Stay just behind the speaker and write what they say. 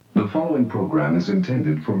The following program is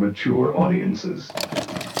intended for mature audiences.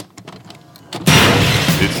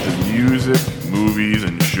 It's the music, movies,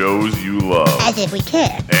 and shows you love. As if we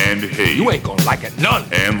care. And hate. You ain't gonna like it none.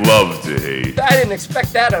 And love to hate. I didn't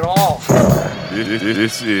expect that at all.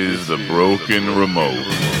 This is The Broken Remote.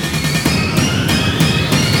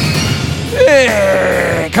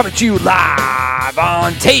 Hey, coming to you live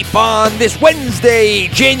on tape on this Wednesday,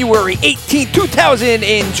 January 18th,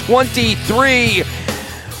 2023.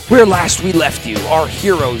 Where last we left you, our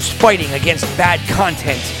heroes fighting against bad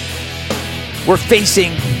content. We're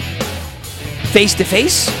facing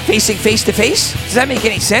face-to-face? Facing face-to-face? Does that make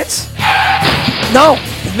any sense? No.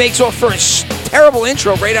 It makes for a terrible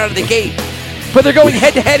intro right out of the gate. But they're going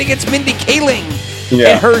head-to-head against Mindy Kaling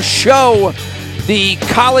and her show, The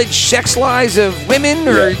College Sex Lies of Women,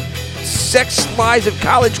 or Sex Lies of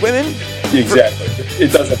College Women? Exactly.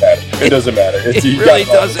 It doesn't matter. It doesn't matter. It really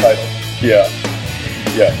doesn't. Yeah.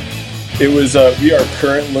 It was, we are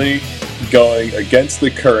currently going against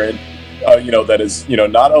the current. That is,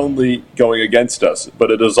 not only going against us,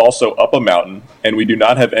 but it is also up a mountain, and we do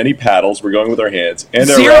not have any paddles. We're going with our hands, and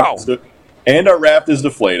our raft is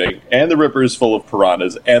deflating, and the river is full of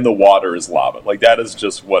piranhas, and the water is lava. Like, that is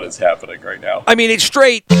just what is happening right now. I mean, it's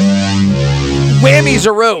straight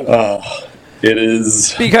whammies-a-roo. It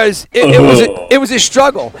is, because it was a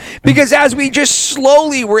struggle. Because as we just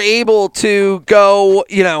slowly were able to go,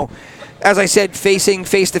 as I said, facing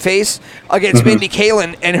face-to-face against Mindy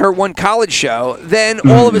Kaling and her one college show, then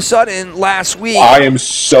all of a sudden, last week... I am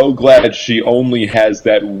so glad she only has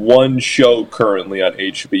that one show currently on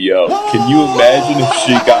HBO. Can you imagine if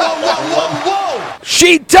she got another one?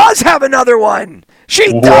 She does have another one! She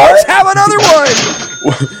does have another one!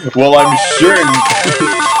 Well, I'm sure...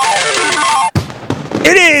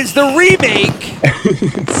 It is the remake...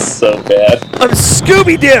 It's so bad. ...of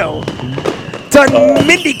Scooby-Doo. Done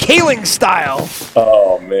Mindy Kaling style.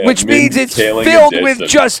 Oh, man. Which Mindy means it's Kaling filled edition. with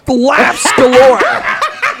just laughs galore.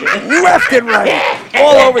 Left and right.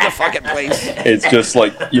 All over the fucking place. It's just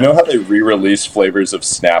like, how they re-release flavors of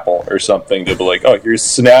Snapple or something? They'll be like, oh, here's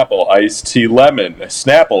Snapple, iced tea lemon,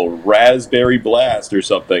 Snapple, raspberry blast or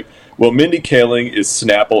something. Well, Mindy Kaling is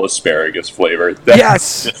Snapple asparagus flavor.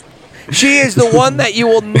 Yes. She is the one that you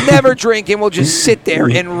will never drink and will just sit there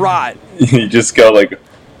and rot. You just go like...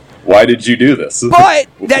 Why did you do this? But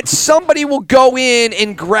that somebody will go in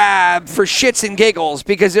and grab for shits and giggles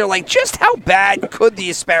because they're like, just how bad could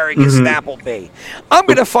the asparagus Snapple be? I'm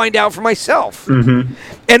going to find out for myself. And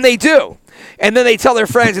they do. And then they tell their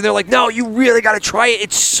friends, and they're like, no, you really got to try it.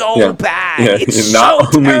 It's so bad. Yeah. It's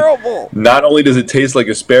terrible. Not only does it taste like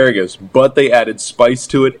asparagus, but they added spice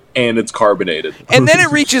to it, and it's carbonated. And then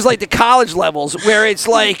it reaches, like, the college levels, where it's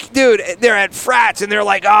like, dude, they're at frats, and they're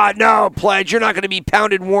like, no, Pledge, you're not going to be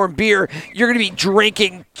pounding warm beer. You're going to be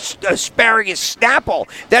drinking asparagus Snapple.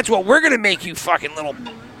 That's what we're going to make you fucking little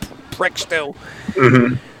pricks do.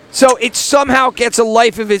 So it somehow gets a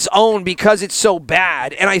life of its own because it's so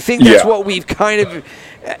bad. And I think that's what we've kind of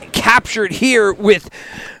captured here with,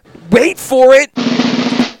 wait for it,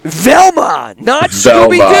 Velma. Not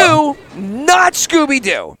Scooby-Doo. Not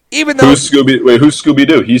Scooby-Doo. Even though who's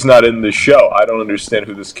Scooby-Doo? He's not in the show. I don't understand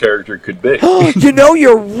who this character could be.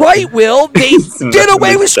 You're right, Will. They did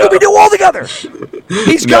away with Scooby-Doo altogether.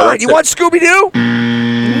 He's gone. You want Scooby-Doo?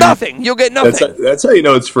 Nothing. You'll get nothing. That's how you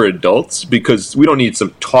know it's for adults, because we don't need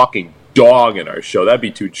some talking dog in our show. That'd be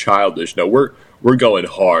too childish. No, we're going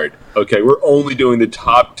hard. Okay, we're only doing the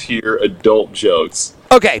top tier adult jokes.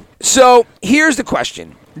 Okay, so here's the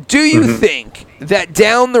question. Do you think that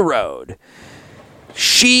down the road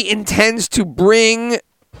she intends to bring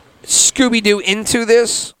Scooby-Doo into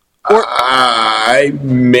this? Or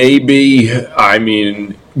maybe. I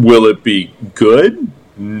mean, will it be good?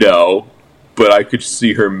 No. But I could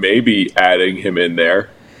see her maybe adding him in there.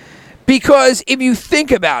 Because if you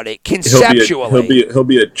think about it conceptually... He'll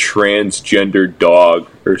be a transgender dog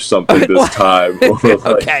or something this time.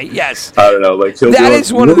 Okay, yes. I don't know. Like that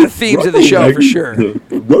is one of the themes of the show, for sure.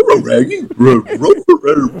 Raggy,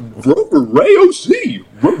 Ray-O-C.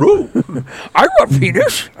 I got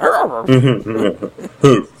penis.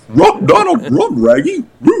 Rock Donald, run, Raggy.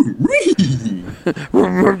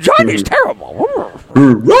 Johnny's terrible.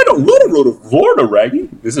 Right on Little Road of Florida, Raggy.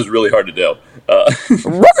 This is really hard to do.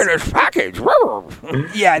 Look at this package.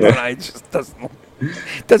 Yeah, I don't know. It just doesn't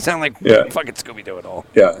sound like fucking Scooby-Doo at all.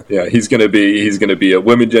 Yeah. He's gonna be a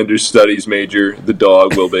women gender studies major. The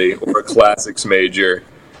dog will be, or a classics major.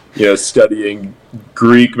 studying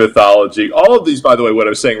Greek mythology. All of these, by the way, what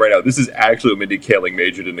I'm saying right now, this is actually what Mindy Kaling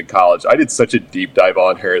majored in college. I did such a deep dive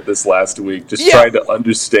on her this last week, just trying to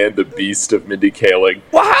understand the beast of Mindy Kaling.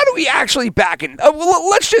 Well, how do we actually back in?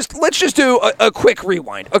 Let's just do a quick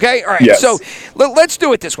rewind, okay? All right, yes. So let's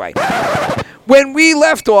do it this way. When we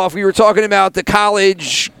left off, we were talking about the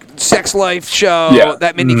college sex life show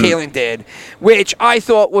that Mindy Kaling did, which I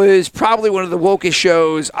thought was probably one of the wokest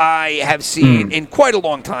shows I have seen in quite a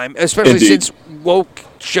long time, especially since woke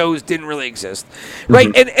shows didn't really exist,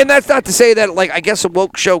 right? And that's not to say that, like, I guess a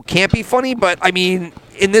woke show can't be funny, but I mean,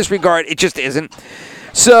 in this regard, it just isn't.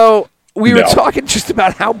 So we were talking just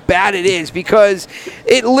about how bad it is, because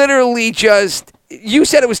it literally just, you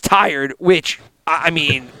said it was tired, which, I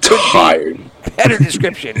mean, tired. Better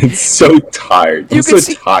description. It's so tired. I'm so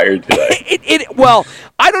tired today. Well,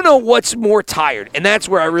 I don't know what's more tired, and that's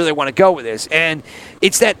where I really want to go with this. And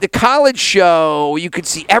it's that the college show, you could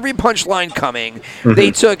see every punchline coming.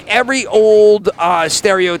 They took every old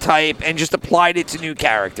stereotype and just applied it to new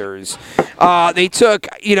characters. They took,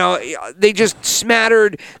 they just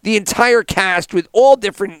smattered the entire cast with all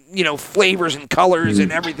different, flavors and colors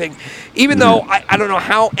and everything. Even though I don't know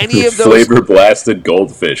how any of those... Flavor blasted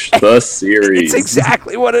goldfish, the series. It's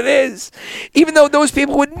exactly what it is. Even though those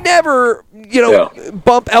people would never,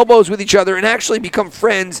 bump elbows with each other and actually become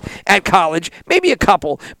friends at college. Maybe a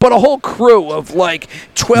couple, but a whole crew of like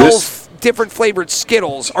 12 different flavored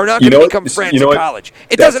Skittles are not going to become friends at college.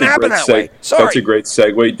 It doesn't happen that way. Sorry. That's a great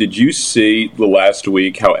segue. Did you see the last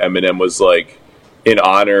week how Eminem was like, in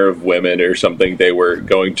honor of women or something, they were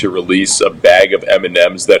going to release a bag of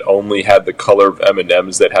M&Ms that only had the color of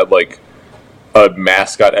M&Ms, that had like a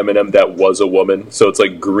mascot M&M that was a woman. So it's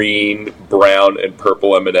like green, brown, and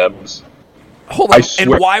purple M&Ms. Hold on.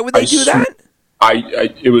 And why would they do that?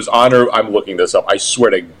 It was honor. I'm looking this up. I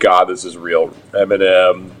swear to God, this is real.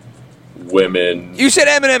 M&M, women. You said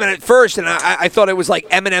Eminem at first, and I thought it was like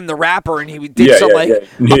Eminem the rapper, and he did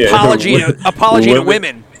apology to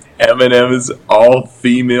women. Eminem's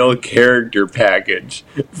all-female character package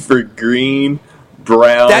for green,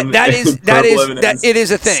 brown, it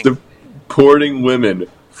is a thing. Supporting women,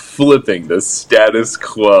 flipping the status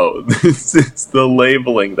quo. This is the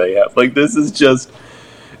labeling they have. Like, this is just,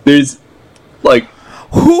 there's like,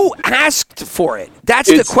 who asked for it?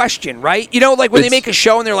 That's the question, right? Like when they make a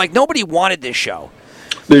show and they're like, nobody wanted this show.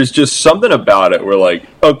 There's just something about it where, like,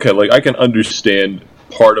 okay, like I can understand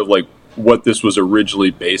part of like what this was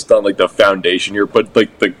originally based on, like the foundation here, but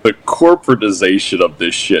like the corporatization of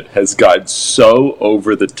this shit has gotten so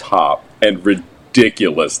over the top and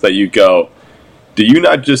ridiculous that you go, do you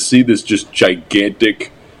not just see this just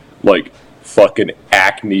gigantic, like, fucking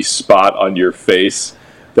acne spot on your face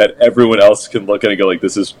that everyone else can look at and go, like,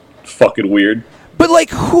 this is fucking weird? But, like,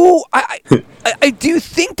 who... I do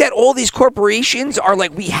think that all these corporations are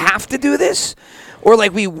like, we have to do this? Or,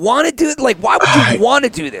 like, we want to do it? Like, why would you want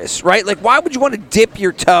to do this, right? Like, why would you want to dip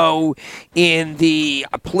your toe in the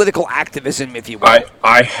political activism, if you will?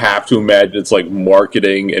 I have to imagine it's, like,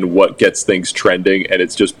 marketing and what gets things trending, and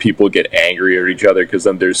it's just people get angry at each other, because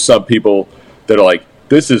then there's some people that are like,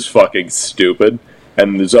 this is fucking stupid,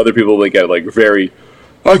 and there's other people that get, like, very...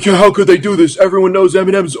 how could they do this? Everyone knows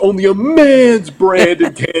M&M's only a man's brand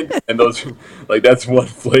and candy. And those, like, that's one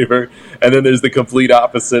flavor. And then there's the complete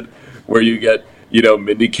opposite, where you get,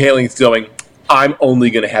 Mindy Kaling going, I'm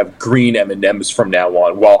only going to have green M&M's from now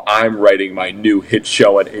on, while I'm writing my new hit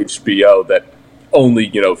show on HBO that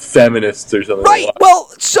only, feminists or something. Right.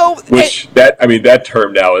 Well, so that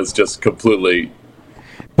term now is just completely.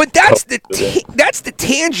 But that's the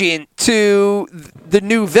tangent to the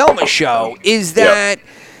new Velma show, is that,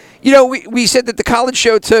 we said that the college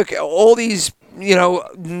show took all these,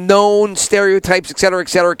 known stereotypes, et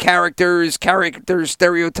cetera, characters,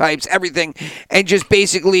 stereotypes, everything, and just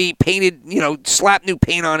basically painted, slapped new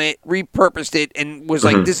paint on it, repurposed it, and was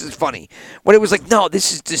like, this is funny. When it was like, no,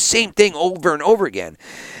 this is the same thing over and over again.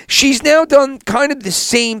 She's now done kind of the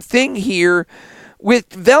same thing here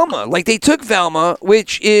with Velma. Like, they took Velma,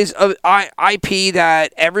 which is a IP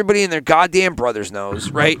that everybody and their goddamn brothers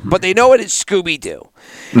knows, right? But they know it is Scooby-Doo.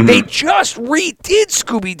 They just redid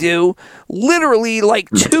Scooby-Doo literally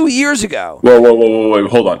like 2 years ago. Whoa,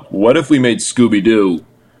 hold on. What if we made Scooby-Doo,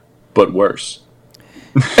 but worse?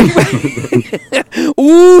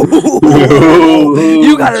 Ooh,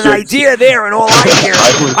 you got an idea there, and all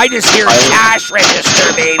I just hear cash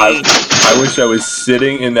register, baby. I wish I was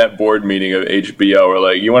sitting in that board meeting of HBO, or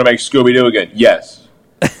like, you want to make Scooby-Doo again? Yes,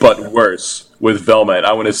 but worse, with Velma. And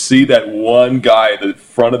I want to see that one guy at the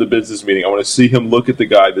front of the business meeting. I want to see him look at the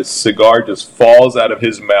guy. The cigar just falls out of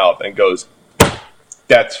his mouth and goes,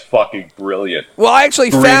 that's fucking brilliant. Well, I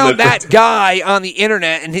actually found that guy on the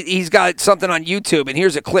internet, and he's got something on YouTube, and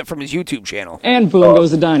here's a clip from his YouTube channel. And boom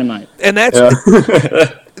goes the dynamite. And that's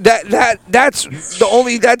that's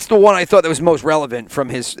the one I thought that was most relevant from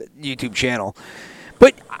his YouTube channel.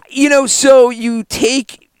 But so you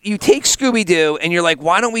take Scooby-Doo, and you're like,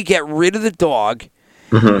 why don't we get rid of the dog?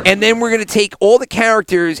 Mm-hmm. And then we're going to take all the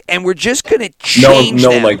characters, and we're just going to change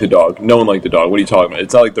them. No one liked the dog. No one liked the dog. What are you talking about?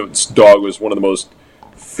 It's not like the dog was one of the most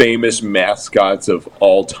famous mascots of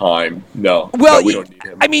all time. No. Well, we don't need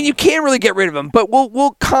him. I mean, you can't really get rid of him, but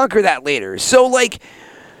we'll conquer that later. So, like,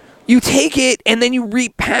 you take it, and then you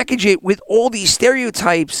repackage it with all these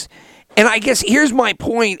stereotypes. And I guess here's my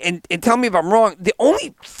point, and tell me if I'm wrong. The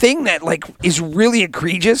only thing that is really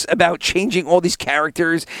egregious about changing all these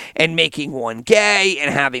characters and making one gay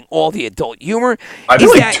and having all the adult humor, I feel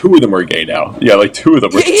like two of them are gay now. Yeah, like two of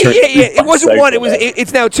them. Yeah. It wasn't one.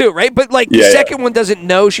 It's now two, right? But the second one doesn't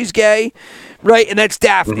know she's gay, right? And that's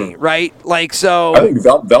Daphne, right? So. I think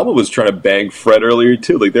Velma was trying to bang Fred earlier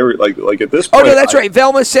too. Like they were like at this point. Oh no, that's right.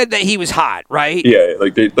 Velma said that he was hot, right? Yeah,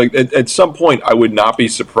 at some point, I would not be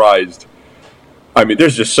surprised. I mean,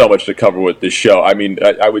 there's just so much to cover with this show. I mean,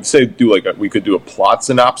 I would say we could do a plot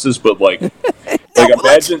synopsis, but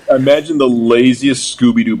imagine the laziest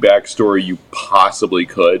Scooby-Doo backstory you possibly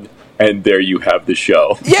could, and there you have the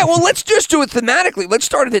show. Yeah, well, let's just do it thematically. Let's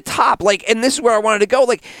start at the top, and this is where I wanted to go.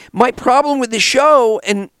 My problem with the show,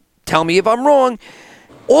 and tell me if I'm wrong,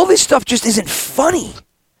 all this stuff just isn't funny.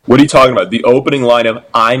 What are you talking about? The opening line of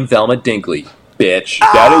 "I'm Velma Dinkley, bitch."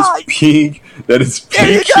 That is peak. That is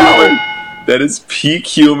peak humor. That is peak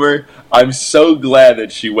humor. I'm so glad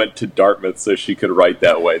that she went to Dartmouth so she could write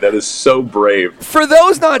that way. That is so brave. For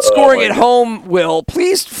those not scoring at home, Will,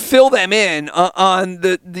 please fill them in on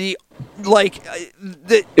the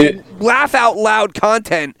laugh out loud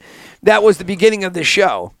content that was the beginning of the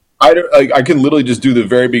show. I can literally just do the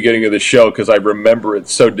very beginning of the show because I remember it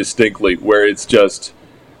so distinctly, where it's just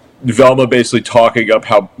Velma basically talking up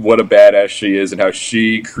what a badass she is and how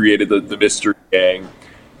she created the mystery gang,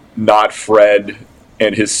 not Fred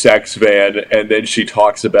and his sex van, and then she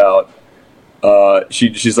talks about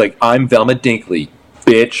she's like, "I'm Velma Dinkley,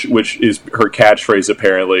 bitch," which is her catchphrase.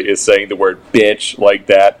 Apparently, is saying the word "bitch" like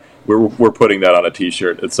that. We're putting that on a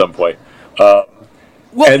T-shirt at some point.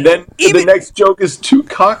 And then the next joke is two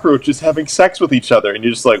cockroaches having sex with each other, and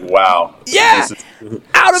you're just like, "Wow, yeah,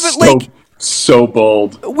 out of it, so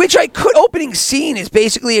bold." Which opening scene is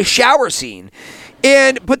basically a shower scene,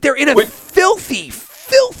 but they're in a filthy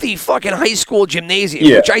fucking high school gymnasium,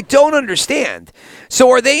 which I don't understand. So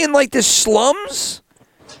are they in the slums?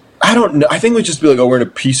 I don't know. I think we'd just be like, we're in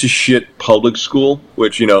a piece of shit public school,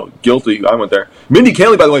 which, guilty. I went there. Mindy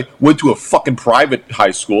Kaling, by the way, went to a fucking private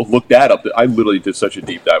high school. Look that up. I literally did such a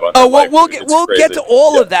deep dive on that. Oh, well, we'll get to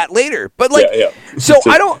all of that later. But so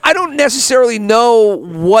I don't necessarily know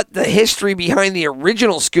what the history behind the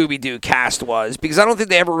original Scooby-Doo cast was, because I don't think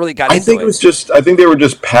they ever really got into it. I think they were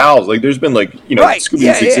just pals. There's been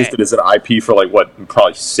Scooby-Doo existed as an IP for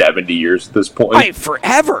probably 70 years at this point. Right,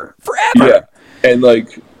 forever. Yeah, and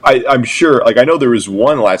I'm sure, I know there was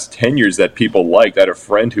one last 10 years that people liked. I had a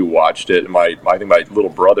friend who watched it, and I think my little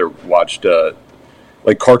brother watched,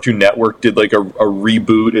 Cartoon Network did, a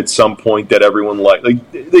reboot at some point that everyone liked.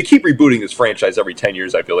 They keep rebooting this franchise every 10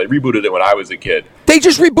 years, I feel. They rebooted it when I was a kid. They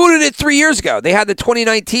just rebooted it 3 years ago. They had the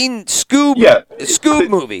 2019 Scoob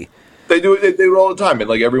movie. They do it all the time, and,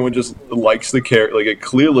 everyone just likes the character. It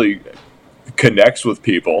clearly connects with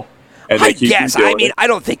people. I guess. I mean, I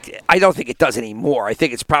don't think it does anymore. I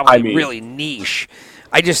think it's probably really niche.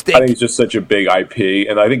 I think it's just such a big IP,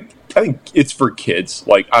 and I think it's for kids.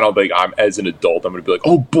 I don't think as an adult, I'm going to be like,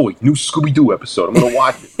 oh boy, new Scooby-Doo episode. I'm going to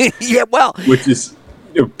watch it. Yeah, well, which is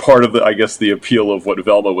part of the appeal of what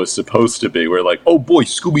Velma was supposed to be. Where oh boy,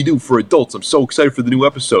 Scooby-Doo for adults. I'm so excited for the new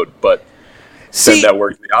episode, but. Then that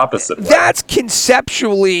works the opposite way. That's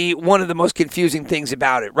conceptually one of the most confusing things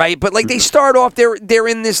about it, right? But they start off, they're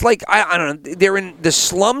in this I don't know, they're in the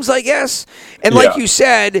slums, I guess. And like you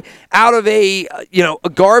said, out of a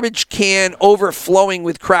garbage can overflowing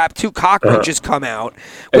with crap, two cockroaches come out,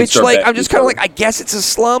 which I'm just kind of I guess it's a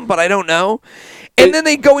slum, but I don't know. And then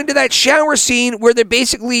they go into that shower scene where they're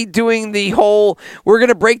basically doing the whole, we're going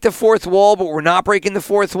to break the fourth wall, but we're not breaking the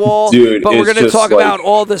fourth wall. Dude, but we're going to talk about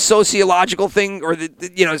all the sociological thing, or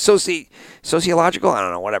sociological, I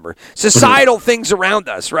don't know, whatever. Societal things around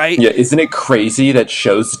us, right? Yeah, isn't it crazy that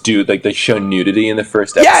shows they show nudity in the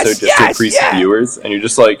first episode to increase viewers? And you're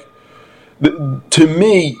just to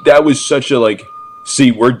me, that was such a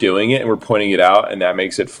see, we're doing it and we're pointing it out, and that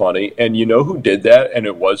makes it funny. And you know who did that? And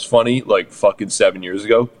it was funny, like fucking 7 years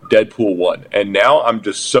ago? Deadpool 1. And now I'm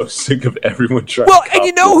just so sick of everyone trying to. Well, and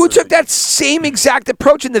you know who took that same exact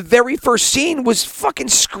approach in the very first scene was fucking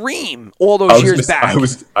Scream all those years back.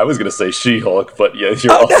 I was going to say She-Hulk, but yeah,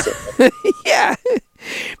 you're also. No. Yeah.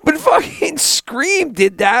 But fucking Scream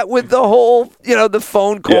did that with the whole, the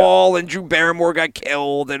phone call and Drew Barrymore got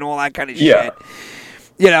killed and all that kind of shit.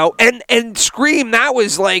 And Scream, that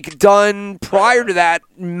was like done prior to that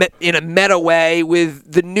in a meta way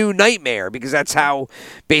with the New Nightmare, because that's how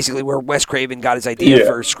basically where Wes Craven got his idea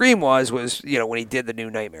for Scream was when he did the New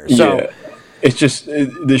Nightmare. So it's just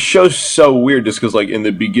the show's so weird just because like in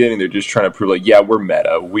the beginning they're just trying to prove like, we're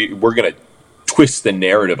meta. We're gonna twist the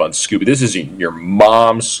narrative on Scooby. This isn't your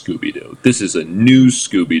mom's Scooby-Doo. This is a new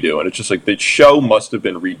Scooby-Doo, and it's just like the show must have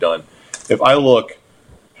been redone. If I look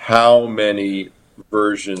how many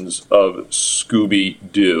versions of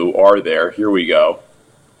Scooby-Doo are there? Here we go.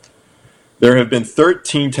 There have been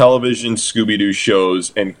 13 television Scooby-Doo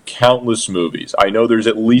shows and countless movies. I know there's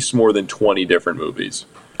at least more than 20 different movies.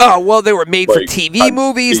 Oh, well, they were made for TV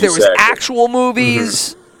movies. There was actual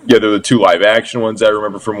movies. Yeah, there were the 2 live-action ones I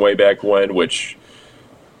remember from way back when, which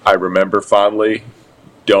I remember fondly.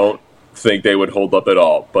 Don't think they would hold up at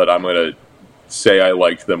all, but I'm going to say I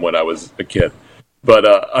liked them when I was a kid. But,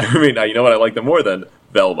 I mean, you know what I like them more than?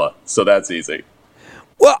 Velma. So that's easy.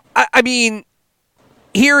 Well, I mean,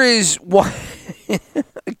 here is what...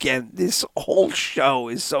 Again, this whole show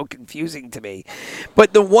is so confusing to me.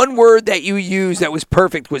 But the one word that you used that was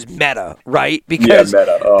perfect was meta, right? Because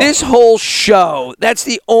meta. This whole show, that's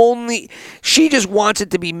the only... She just wants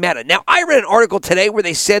it to be meta. Now, I read an article today where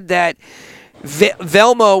they said that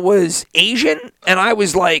Velma was Asian, and I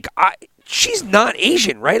was like... She's not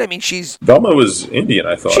Asian, right? I mean, Velma was Indian,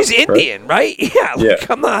 I thought. She's Indian, right? Yeah.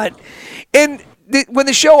 Come on. And when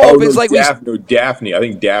the show opens, Daphne. I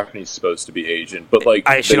think Daphne's supposed to be Asian, but like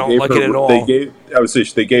she don't look it at all.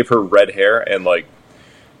 They gave her red hair, and like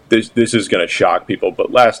this is going to shock people.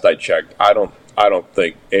 But last I checked, I don't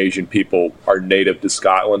think Asian people are native to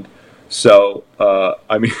Scotland. So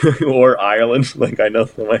I mean, or Ireland. Like I know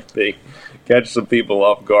that might catch some people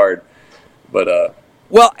off guard, but.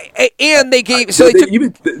 Well, and they gave...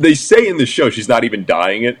 They say in the show she's not even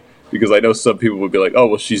dyeing it, because I know some people would be like, oh,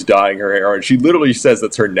 well, she's dyeing her hair. And she literally says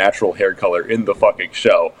that's her natural hair color in the fucking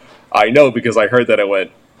show. I know, because I heard that. I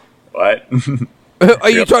went, what? Are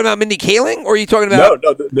you talking about Mindy Kaling, or are you talking about...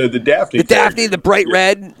 No, the Daphne. The Daphne, the bright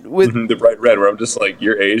red? With the bright red, where I'm just like,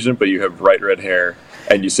 you're Asian, but you have bright red hair.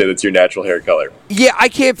 And you say that's your natural hair color. Yeah, I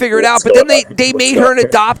can't figure it out. But then they made her an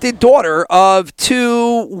adopted daughter of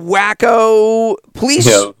 2 wacko police...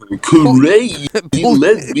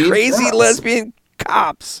 crazy lesbian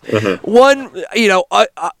cops. One,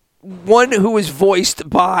 one who was voiced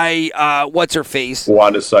by, what's-her-face?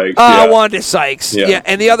 Wanda Sykes. Wanda Sykes. Yeah,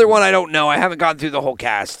 and the other one, I don't know. I haven't gone through the whole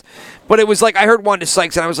cast. But it was like, I heard Wanda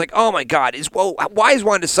Sykes, and I was like, oh, my God. Why is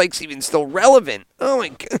Wanda Sykes even still relevant? Oh, my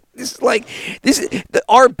God.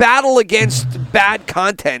 Our battle against bad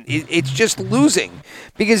content, it's just losing.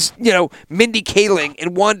 Because, Mindy Kaling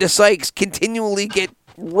and Wanda Sykes continually get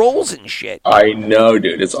roles and shit. I know,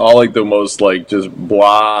 dude. It's all like the most, like, just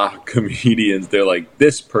blah comedians. They're like,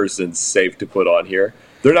 this person's safe to put on here.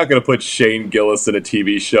 They're not going to put Shane Gillis in a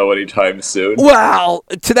TV show anytime soon. Well,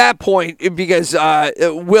 to that point, because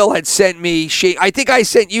Will had sent me Shane. I think I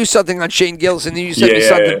sent you something on Shane Gillis, and then you sent me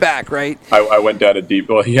something back, right? I went down a deep.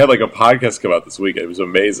 Well, he had like a podcast come out this week. It was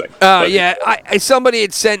amazing. Somebody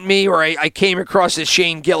had sent me, or I came across this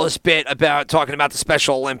Shane Gillis bit about talking about the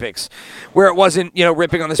Special Olympics, where it wasn't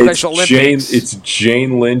ripping on the Special Olympics. It's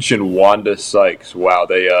Jane Lynch and Wanda Sykes. Wow,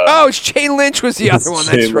 they. It's Jane Lynch was the other one.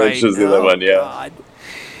 That's Jane right. Lynch was the other one. Yeah. God.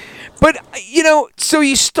 But, so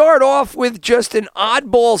you start off with just an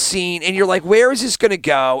oddball scene, and you're like, where is this going to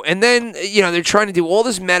go? And then, they're trying to do all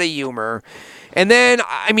this meta humor. And then,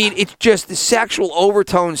 I mean, it's just the sexual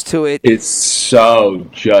overtones to it. It's so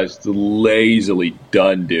just lazily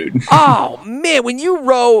done, dude. Oh, man, when you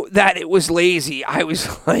wrote that it was lazy, I was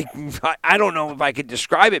like, I don't know if I could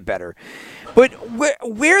describe it better. But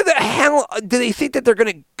where the hell do they think that they're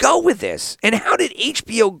going to go with this? And how did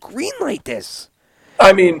HBO greenlight this?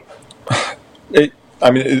 I mean...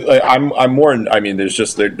 I'm more. There's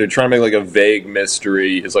just they're trying to make like a vague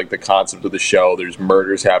mystery is like the concept of the show. There's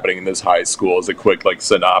murders happening in this high school as a quick like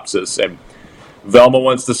synopsis, and Velma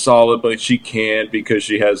wants to solve it, but she can't because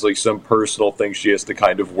she has like some personal thing she has to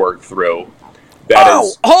kind of work through.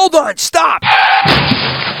 Hold on, stop.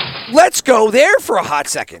 Let's go there for a hot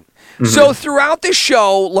second. Mm-hmm. So throughout the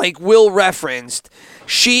show, like Will referenced,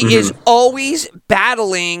 she is always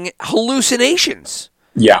battling hallucinations.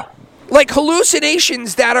 Yeah. Like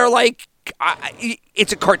hallucinations that are like,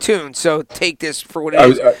 it's a cartoon, so take this for what it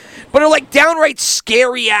is. But are like downright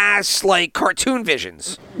scary ass like cartoon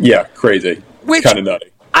visions. Yeah, crazy. Kind of nutty.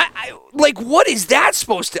 Like, what is that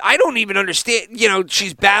supposed to? I don't even understand. You know,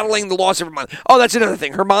 she's battling the loss of her mom. Oh, that's another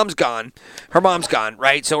thing. Her mom's gone.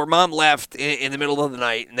 Right? So her mom left in the middle of the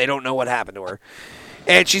night, and they don't know what happened to her.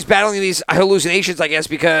 And she's battling these hallucinations, I guess,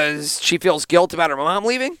 because she feels guilt about her mom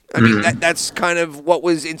leaving. I mean, that's kind of what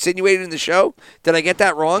was insinuated in the show. Did I get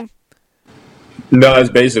that wrong? No, that's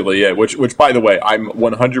basically it. Which, by the way, I'm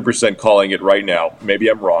 100% calling it right now. Maybe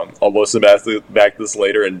I'm wrong. I'll listen back to this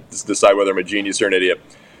later and decide whether I'm a genius or an idiot.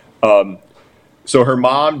 So her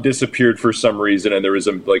mom disappeared for some reason, and there was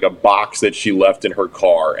a box that she left in her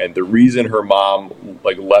car. And the reason her mom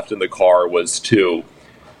left in the car was to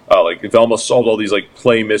Velma solved all these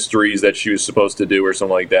play mysteries that she was supposed to do or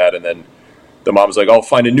something like that. And then the mom's like, "I'll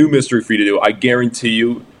find a new mystery for you to do. I guarantee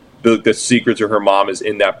you." The secret to her mom is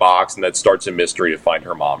in that box, and that starts a mystery to find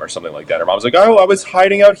her mom or something like that. Her mom's like, "Oh, I was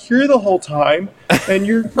hiding out here the whole time, and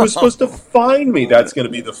you were supposed to find me." That's going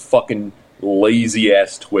to be the fucking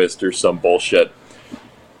lazy-ass twist or some bullshit.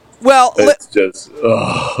 Well, it's just...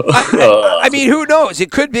 I mean, who knows?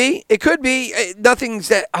 It could be. Nothing's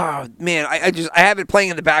that... Oh, man, I have it playing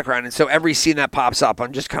in the background, and so every scene that pops up,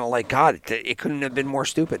 I'm just kind of like, God, it couldn't have been more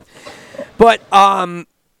stupid. But,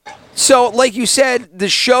 so, like you said, the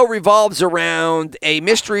show revolves around a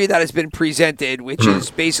mystery that has been presented, which is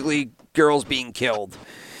basically girls being killed.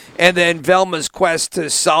 And then Velma's quest to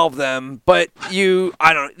solve them. But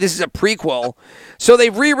this is a prequel. So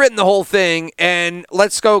they've rewritten the whole thing. And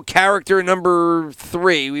let's go character number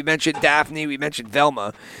 3. We mentioned Daphne. We mentioned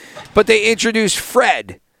Velma. But they introduced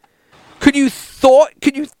Fred. Could you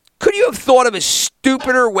have thought of a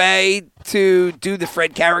stupider way to do the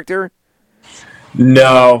Fred character?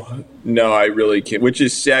 No, I really can't. Which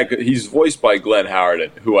is sad. He's voiced by Glenn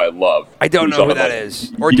Howard, who I love. I don't know who that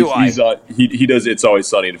is, or do I? He does It's Always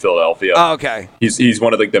Sunny in Philadelphia. Oh, okay. He's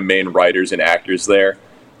one of the main writers and actors there,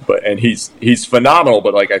 and he's phenomenal.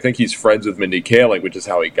 But I think he's friends with Mindy Kaling, which is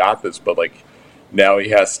how he got this. But now he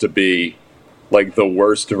has to be the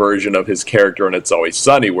worst version of his character in It's Always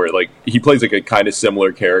Sunny, where he plays a kind of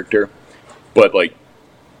similar character, but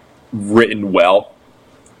written well.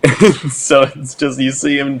 So it's just, you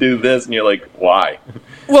see him do this and you're like, why?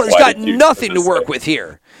 Well, it's got nothing to work with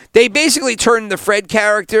here. They basically turned the Fred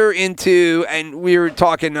character into, and we were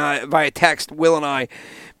talking via text, Will and I,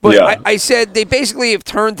 but yeah. I said they basically have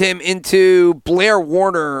turned him into Blair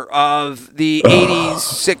Warner of the 80s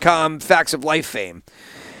sitcom Facts of Life fame.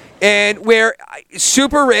 And where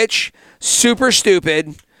super rich, super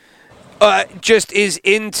stupid, just is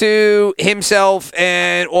into himself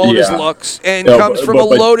and all of his looks, and comes from a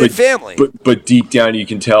loaded family. But deep down, you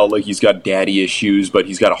can tell he's got daddy issues, but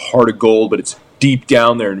he's got a heart of gold. But it's deep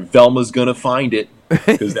down there, and Velma's gonna find it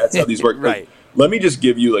because that's how these work. Right. Let me just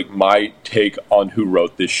give you my take on who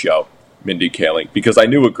wrote this show, Mindy Kaling, because I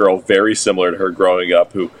knew a girl very similar to her growing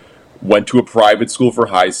up who went to a private school for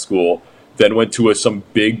high school, then went to some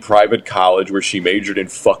big private college where she majored in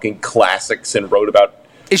fucking classics and wrote about.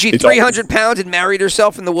 Is she 300 pounds and married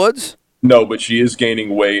herself in the woods? No, but she is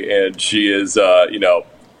gaining weight, and she is,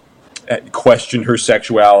 questioned her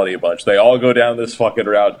sexuality a bunch. They all go down this fucking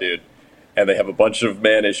route, dude, and they have a bunch of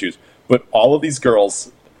man issues. But all of these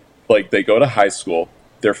girls, they go to high school,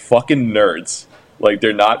 they're fucking nerds.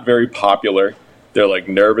 They're not very popular. They're,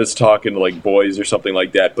 nervous talking to, boys or something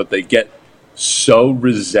like that, but they get so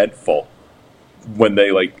resentful when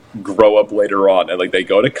they, grow up later on. And, they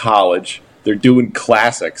go to college, they're doing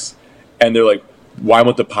classics, and they're like, why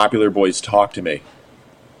won't the popular boys talk to me?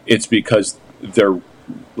 It's because they're,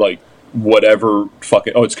 whatever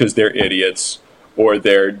fucking... Oh, it's because they're idiots, or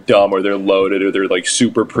they're dumb, or they're loaded, or they're,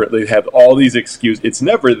 super... They have all these excuses. It's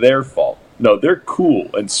never their fault. No, they're cool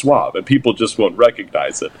and suave, and people just won't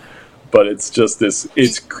recognize it. But it's just this...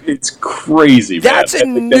 It's crazy, man. That's a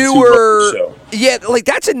newer... Yeah,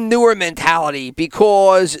 that's a newer mentality,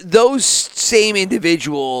 because those same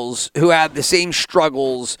individuals who have the same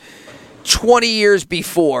struggles 20 years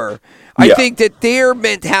before, I think that their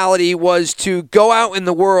mentality was to go out in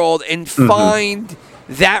the world and find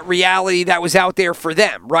that reality that was out there for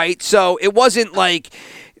them, right? So it wasn't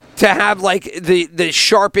to have the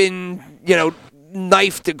sharpened,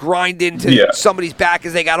 knife to grind into somebody's back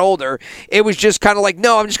as they got older. It was just kind of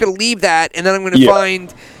no, I'm just going to leave that, and then I'm going to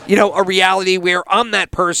find, a reality where I'm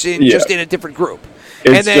that person just in a different group.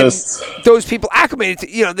 And then those people acclimated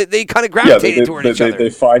to, they kind of gravitated toward each other. They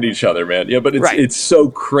find each other, man. Yeah, but it's so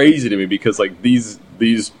crazy to me because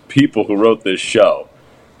these people who wrote this show,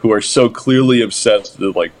 who are so clearly obsessed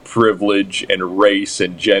with like privilege and race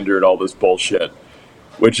and gender and all this bullshit,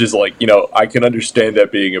 which is like, I can understand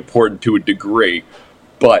that being important to a degree,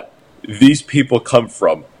 but these people come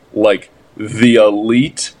from like the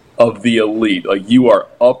elite of the elite. Like, you are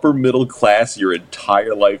upper middle class your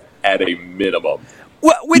entire life at a minimum.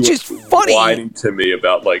 Well, which is funny. Whining to me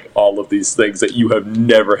about like all of these things that you have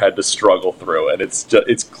never had to struggle through, and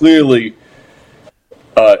it's clearly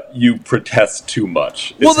you protest too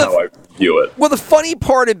much. Is how I view it. Well, the funny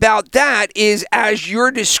part about that is, as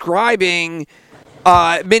you're describing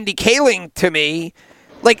Mindy Kaling to me,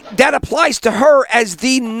 like, that applies to her as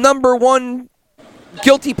the number one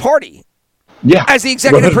guilty party. Yeah, as the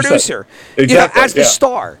executive 100%. producer, Exactly, as the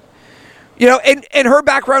star. And her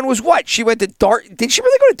background was what? She went to Did she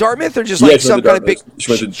really go to Dartmouth, or just like some kind of big?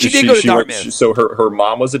 She did go to Dartmouth. So her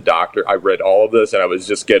mom was a doctor. I read all of this, and I was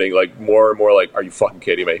just getting like more and more like, are you fucking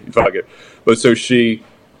kidding me? But so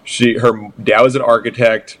her dad was an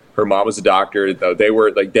architect. Her mom was a doctor.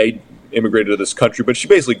 They immigrated to this country, but she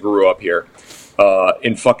basically grew up here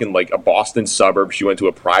in fucking like a Boston suburb. She went to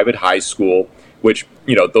a private high school, which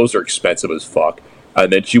those are expensive as fuck.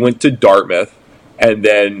 And then she went to Dartmouth. And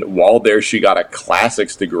then while there, she got a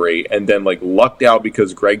classics degree, and then like lucked out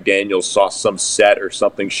because Greg Daniels saw some set or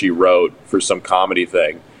something she wrote for some comedy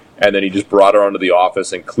thing. And then he just brought her onto The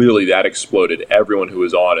Office, and clearly that exploded everyone who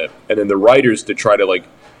was on it. And then the writers, to try to like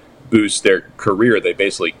boost their career, they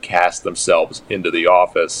basically cast themselves into The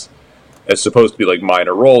Office as supposed to be like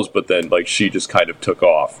minor roles, but then like she just kind of took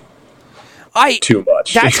off. Too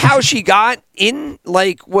much. That's how she got in.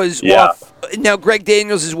 Like, was off. Now, Greg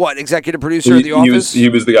Daniels is what, executive producer of The Office? He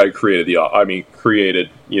was the guy who created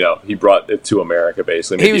he brought it to America,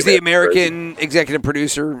 basically. He was the American executive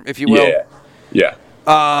producer, if you will. Yeah.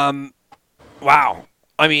 Wow.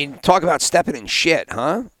 I mean, talk about stepping in shit,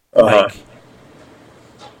 huh?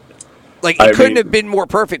 Like it couldn't have been more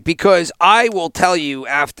perfect, because I will tell you,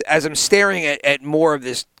 as I'm staring at more of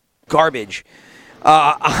this garbage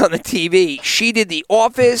on the TV, she did The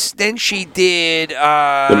Office, then she did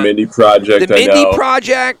the Mindy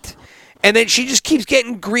Project. And then she just keeps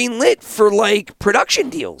getting greenlit for like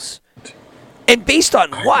production deals. And based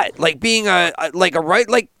on what? Like being I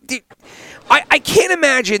can't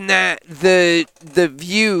imagine that the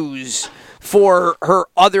views for her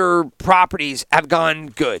other properties have gone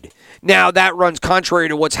good. Now, that runs contrary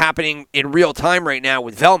to what's happening in real time right now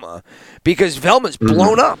with Velma, because Velma's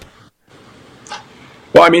blown up.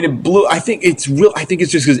 Well, I mean, it blew. I think it's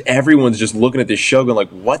just because everyone's just looking at this show going like,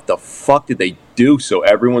 what the fuck did they do? So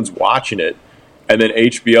everyone's watching it. And then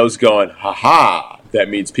HBO's going, haha, that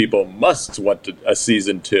means people must want a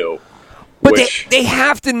season 2. But they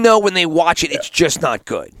have to know when they watch it, it's just not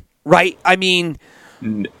good, right? I mean...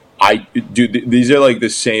 These are like the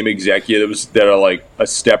same executives that are like a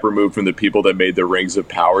step removed from the people that made the Rings of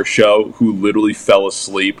Power show, who literally fell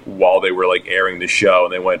asleep while they were like airing the show,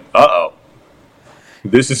 and they went, uh-oh,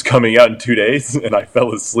 this is coming out in 2 days, and I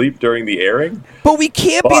fell asleep during the airing? But we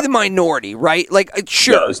can't be the minority, right? Like,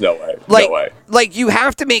 sure. No, there's no way. No way. Like, you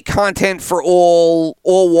have to make content for all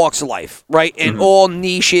walks of life, right? And all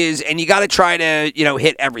niches, and you got to try to,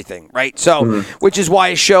 hit everything, right? So, which is why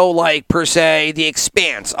a show like, per se, The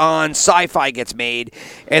Expanse on Sci-Fi gets made,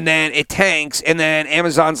 and then it tanks, and then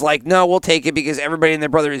Amazon's like, no, we'll take it because everybody and their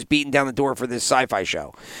brother is beating down the door for this sci-fi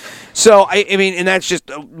show. So, I mean, and that's just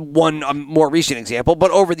one more recent example. But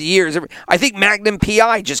over the years, I think Magnum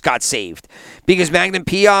P.I. just got saved because Magnum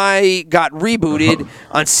P.I. got rebooted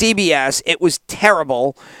on CBS. It was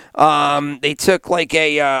terrible. They took like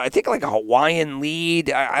I think like a Hawaiian lead.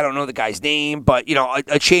 I don't know the guy's name, but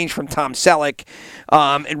a change from Tom Selleck,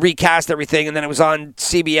 and recast everything. And then it was on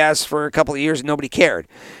CBS for a couple of years and nobody cared.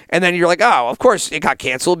 And then you're like, oh, of course it got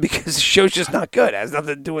canceled because the show's just not good. It has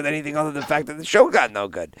nothing to do with anything other than the fact that the show got no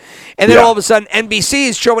good. And then all of a sudden NBC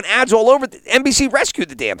is showing ads all over. NBC rescued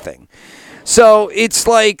the damn thing. So it's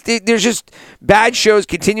like there's just bad shows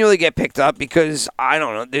continually get picked up because, I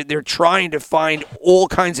don't know, they're trying to find all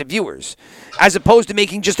kinds of viewers as opposed to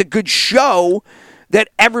making just a good show that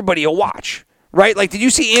everybody will watch, right? Like, did you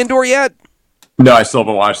see Andor yet? No, I still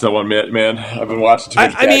haven't watched that one, man. I've been watching too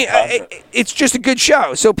much it's just a good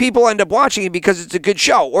show. So people end up watching it because it's a good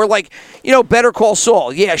show. Or like, Better Call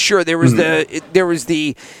Saul. Yeah, sure, there was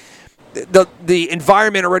the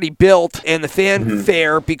environment already built and the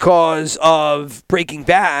fanfare because of Breaking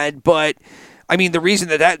Bad, but I mean the reason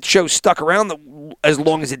that show stuck around as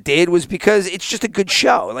long as it did was because it's just a good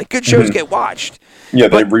show. Like, good shows get watched. Yeah,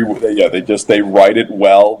 they write it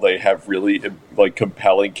well. They have really like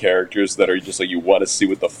compelling characters that are just like you want to see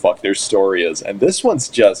what the fuck their story is. And this one's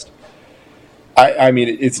just I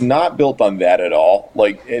mean, it's not built on that at all.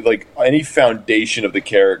 Like any foundation of the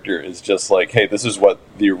character is just like, hey, this is what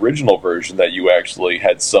the original version that you actually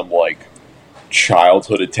had some like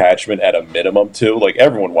childhood attachment at a minimum to. Like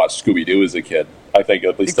everyone watched Scooby Doo as a kid. I think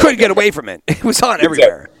at least you couldn't get away from it. It was on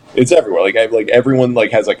everywhere. It's everywhere. Like everyone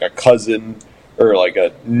like has like a cousin or like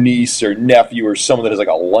a niece or nephew or someone that has like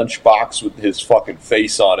a lunchbox with his fucking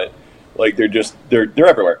face on it. Like they're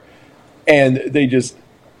everywhere, and they just.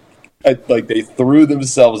 Like they threw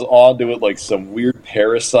themselves onto it like some weird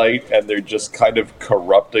parasite, and they're just kind of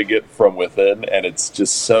corrupting it from within, and it's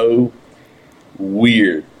just so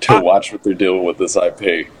weird to watch what they're doing with this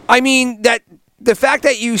IP. I mean, that the fact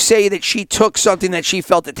that you say that she took something that she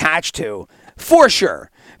felt attached to, for sure,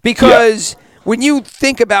 because when you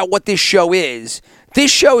think about what this show is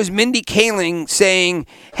Mindy Kaling saying,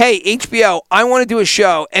 hey, HBO, I want to do a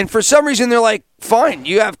show. And for some reason, they're like, fine,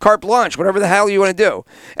 you have carte blanche, whatever the hell you want to do.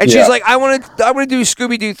 And she's like, I want to do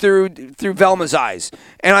Scooby-Doo through Velma's eyes.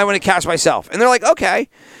 And I want to cast myself. And they're like, okay.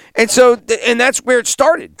 And so, and that's where it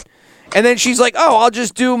started. And then she's like, oh, I'll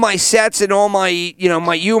just do my sets and all my,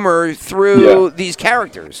 my humor through these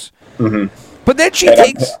characters. Mm-hmm. But then she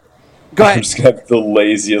takes... Go ahead. I'm just going to have the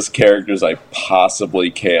laziest characters I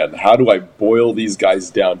possibly can. How do I boil these guys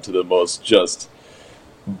down to the most just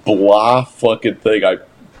blah fucking thing?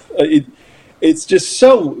 It's just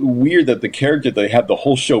so weird that the character they have the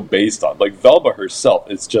whole show based on, like Velma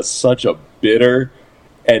herself, is just such a bitter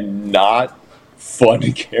and not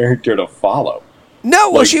fun character to follow.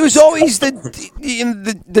 No, well, she was always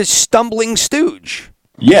the stumbling stooge.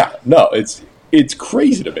 Yeah, no, it's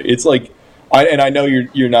crazy to me. It's like... I know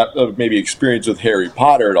you're not maybe experienced with Harry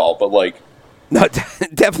Potter at all, but like... No,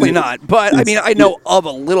 definitely not. But, I mean, I know of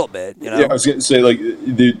a little bit, Yeah, I was going to say, like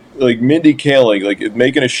Mindy Kaling, like,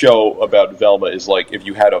 making a show about Velma is like if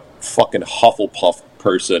you had a fucking Hufflepuff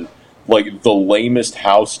person, like, the lamest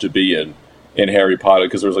house to be in Harry Potter,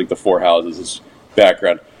 because there's, like, the 4 houses, this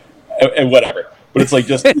background, and whatever. But it's like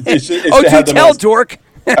just... It's oh, do tell, dork!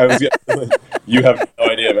 I was you have no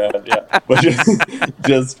idea, man. Yeah. But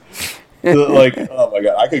just like, oh my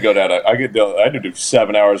god, I could go down. I could do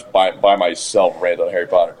 7 hours by myself ranting on Harry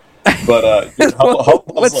Potter. But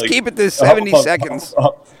let's keep it to 70 seconds.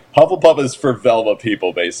 Hufflepuff is for Velma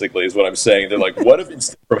people, basically, is what I'm saying. They're like, what if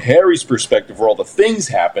instead from Harry's perspective, where all the things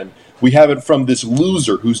happen, we have it from this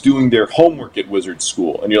loser who's doing their homework at wizard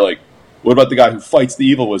school? And you're like, what about the guy who fights the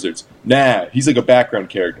evil wizards? Nah, he's like a background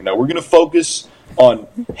character. Now we're going to focus on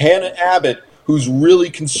Hannah Abbott, who's really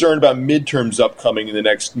concerned about midterms upcoming in the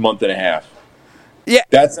next month and a half. Yeah.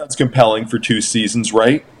 That sounds compelling for 2 seasons,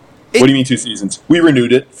 right? What do you mean 2 seasons? We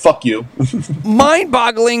renewed it. Fuck you.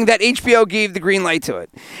 Mind-boggling that HBO gave the green light to it.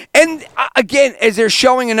 And again, as they're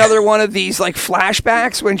showing another one of these like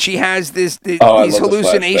flashbacks when she has these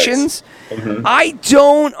hallucinations, I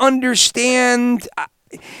don't understand.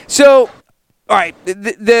 So... All right,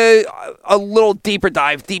 a little deeper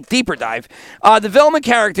dive. The Velma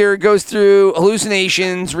character goes through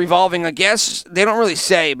hallucinations revolving, I guess, they don't really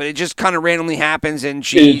say, but it just kind of randomly happens, and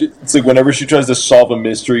it's like whenever she tries to solve a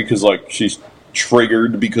mystery, because, like, she's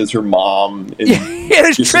triggered because her mom... there's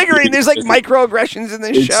triggering. There's, like, microaggressions in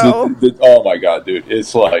this show. Oh, my God, dude.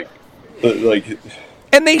 It's like...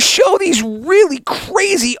 And they show these really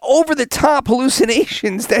crazy, over-the-top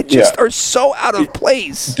hallucinations that just are so out of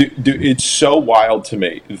place. Dude, it's so wild to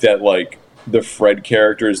me that, like, the Fred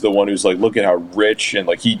character is the one who's like, look at how rich, and,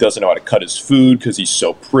 like, he doesn't know how to cut his food because he's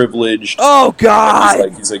so privileged. Oh,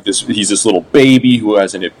 God! He's this little baby who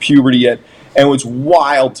hasn't hit puberty yet. And what's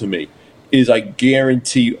wild to me is I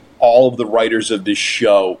guarantee all of the writers of this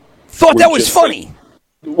show thought that was funny.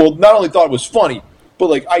 Well, not only thought it was funny, but,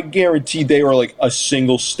 like, I guarantee they were, like, a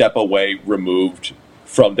single step away removed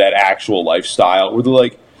from that actual lifestyle where they're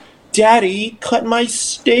like, Daddy, cut my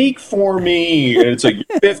steak for me. And it's like,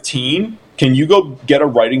 you're 15? Can you go get a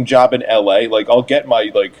writing job in L.A.? Like, I'll get my,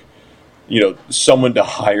 like, someone to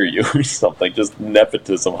hire you or something. Just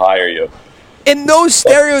nepotism hire you. And those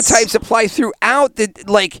stereotypes apply throughout the,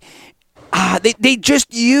 like, they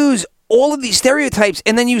just use all of these stereotypes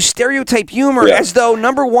and then use stereotype humor as though,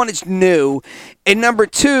 number one, it's new, and number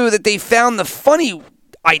two, that they found the funny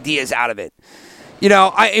ideas out of it.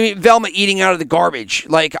 I mean, Velma eating out of the garbage.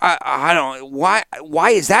 Like, I don't know. Why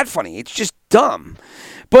is that funny? It's just dumb.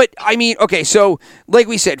 But, I mean, okay, so, like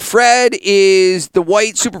we said, Fred is the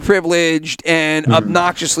white, super privileged, and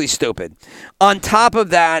obnoxiously stupid. On top of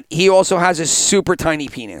that, he also has a super tiny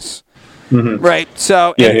penis. Mm-hmm. Right,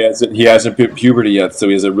 so... Yeah, he hasn't hit puberty yet, so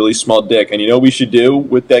he has a really small dick. And you know what we should do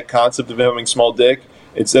with that concept of having small dick?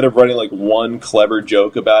 Instead of writing, like, one clever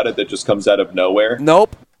joke about it that just comes out of nowhere...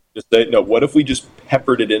 Nope. Just say, no, what if we just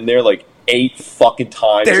peppered it in there like 8 fucking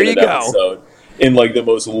times There in you an go. episode in like the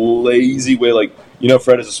most lazy way, like, you know,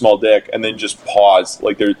 Fred has a small dick, and then just pause.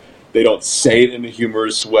 Like they don't say it in a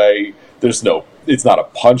humorous way. It's not a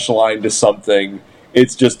punchline to something.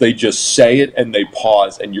 It's just they just say it and they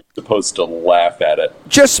pause, and you're supposed to laugh at it.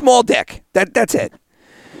 Just small dick. That's it.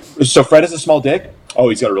 So Fred has a small dick? Oh,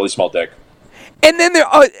 he's got a really small dick. And then there's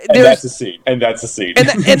that's a scene. And that's a scene.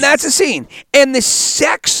 and that's a scene. And the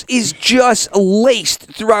sex is just laced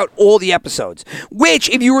throughout all the episodes. Which,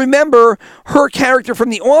 if you remember, her character from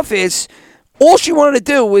The Office, all she wanted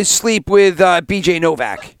to do was sleep with B.J.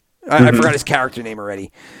 Novak. I forgot his character name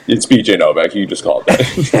already. It's B.J. Novak. You just call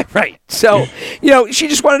it that. Right. So, she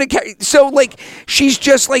just wanted to... So, like, she's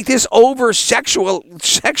just like this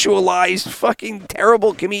sexualized fucking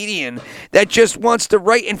terrible comedian that just wants to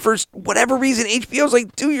write, and for whatever reason, HBO's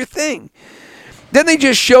like, do your thing. Then they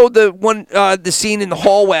just showed the scene in the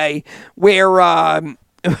hallway where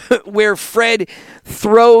Fred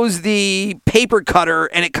throws the paper cutter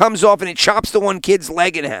and it comes off and it chops the one kid's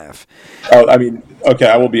leg in half. Oh, I mean, okay,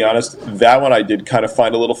 I will be honest. That one I did kind of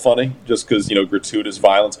find a little funny, just because, gratuitous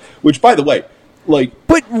violence. Which, by the way, like...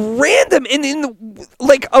 But random,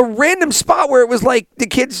 like a random spot where it was like the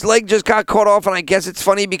kid's leg just got cut off, and I guess it's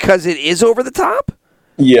funny because it is over the top?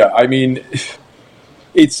 Yeah, I mean,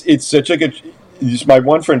 it's such like a... My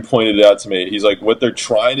one friend pointed it out to me. He's like, what they're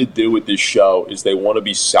trying to do with this show is they want to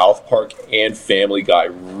be South Park and Family Guy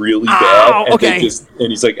really bad. And okay. He's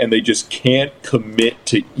like, and they just can't commit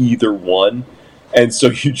to either one. And so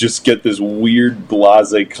you just get this weird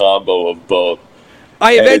blasé combo of both.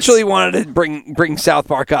 I eventually wanted to bring South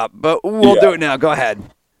Park up, but we'll do it now. Go ahead.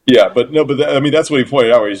 Yeah, but that's what he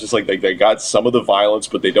pointed out. Where he's just like, they got some of the violence,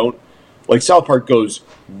 but they don't. Like, South Park goes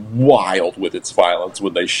wild with its violence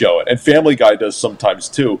when they show it. And Family Guy does sometimes,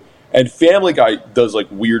 too. And Family Guy does, like,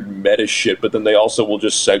 weird meta shit, but then they also will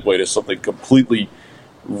just segue to something completely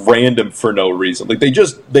random for no reason. Like, they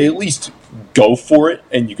at least go for it,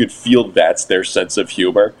 and you could feel that's their sense of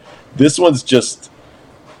humor. This one's just...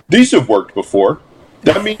 These have worked before.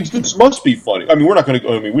 That means this must be funny. I mean, we don't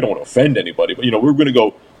want to offend anybody, but, we're going to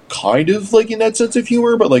go... kind of like in that sense of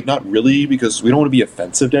humor, but like not really, because we don't want to be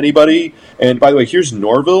offensive to anybody. And by the way, here's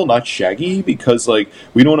Norville, not Shaggy, because like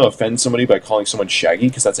we don't want to offend somebody by calling someone Shaggy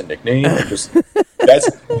because that's a nickname. That's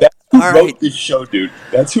who wrote this show, dude.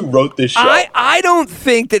 That's who wrote this show. I don't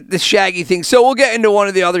think that the Shaggy thing. So we'll get into one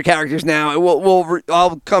of the other characters now.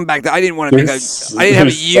 I'll come back to. I didn't have a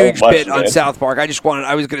huge bit on South Park. I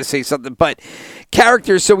was going to say something, but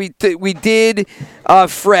characters. So we did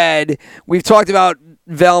Fred. We've talked about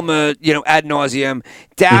Velma, ad nauseum.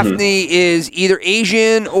 Daphne is either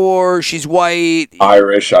Asian or she's white,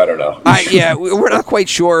 Irish. I don't know. We're not quite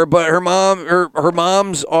sure, but her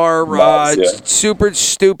moms are super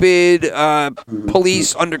stupid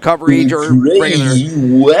police undercover agent or regular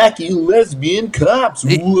wacky lesbian cops.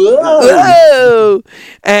 Whoa!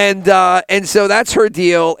 And so that's her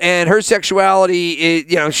deal, and her sexuality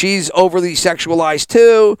is, she's overly sexualized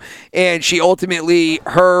too, and she ultimately,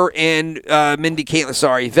 her and Mindy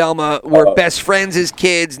Kaling, Velma, were best friends as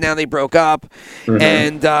kids. Now they broke up,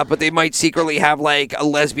 and but they might secretly have like a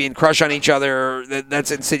lesbian crush on each other.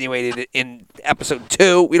 That's insinuated in episode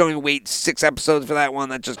 2. We don't even wait 6 episodes for that one.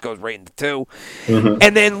 That just goes right into 2.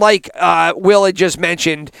 And then, like Will had just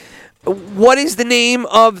mentioned, what is the name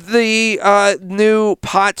of the new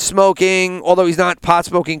pot smoking, although he's not pot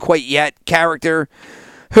smoking quite yet, character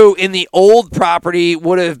who in the old property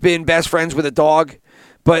would have been best friends with a dog,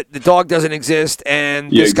 but the dog doesn't exist,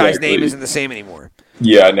 and this guy's name isn't the same anymore.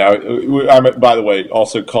 Yeah, now, I'm, by the way,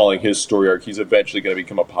 also calling his story arc, he's eventually going to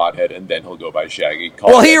become a pothead, and then he'll go by Shaggy.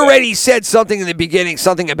 Well, he already said something in the beginning,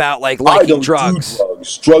 something about, like, liking drugs.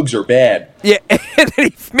 Drugs are bad. Yeah, and then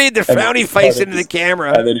he made the frowny face into the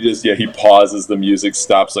camera. And then he pauses, the music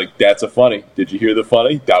stops, like, that's a funny. Did you hear the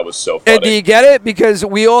funny? That was so funny. And do you get it? Because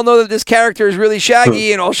we all know that this character is really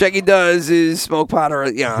Shaggy, and all Shaggy does is smoke pot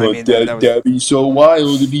or, that'd be so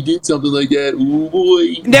wild if he did something like that. Ooh,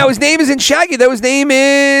 boy. Now, his name isn't Shaggy, though. His name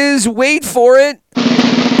is, wait for it.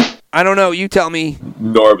 I don't know. You tell me.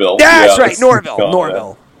 Norville. That's right.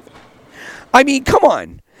 Norville. I mean, come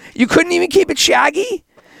on. You couldn't even keep it Shaggy?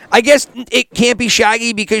 I guess it can't be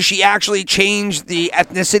Shaggy because she actually changed the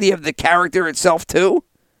ethnicity of the character itself, too.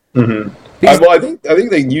 Mm-hmm. I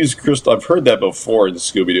think they use Crystal. I've heard that before in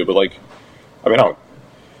Scooby-Doo, but,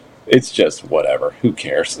 it's just whatever. Who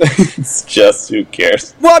cares? It's just who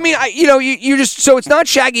cares. Well, I mean, you just so it's not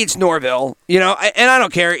Shaggy, it's Norville. And I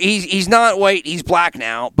don't care. He's not white. He's black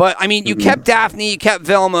now. But I mean, you kept Daphne, you kept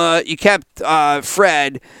Velma, you kept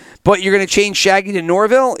Fred, but you're going to change Shaggy to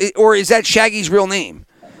Norville, or is that Shaggy's real name?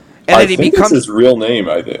 and I then he think becomes. it's his real name.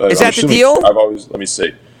 I think. Is that the deal? Let me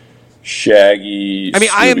see. Shaggy. I mean,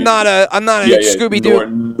 I'm not a Scooby Doo.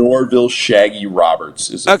 Norville Shaggy Roberts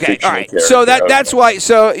is a fictional all right. character. So that's why.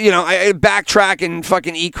 So I backtrack and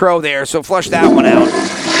fucking eat crow there. So flush that one out.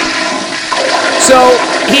 So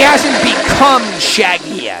he hasn't become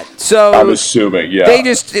Shaggy yet. So I'm assuming, yeah. They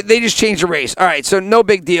just changed the race. All right. So no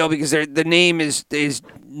big deal because the name is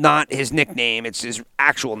not his nickname. It's his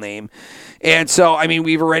actual name. And so, I mean,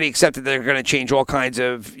 we've already accepted that they're going to change all kinds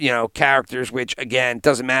of, characters, which, again,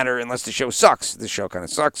 doesn't matter unless the show sucks. The show kind of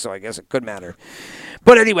sucks, so I guess it could matter.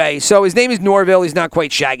 But anyway, so his name is Norville. He's not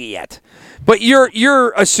quite Shaggy yet. But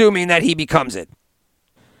you're assuming that he becomes it.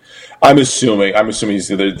 I'm assuming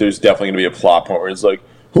there's definitely going to be a plot point where it's like,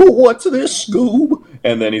 what's this, Scoob?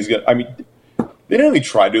 And then he's going to, I mean, they didn't even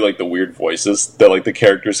try to do, like, the weird voices that, like, the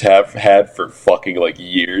characters have had for fucking, like,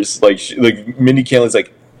 years. Like Mindy Kaling's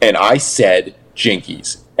like, and I said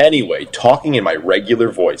Jinkies. Anyway, talking in my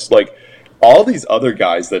regular voice. Like, all these other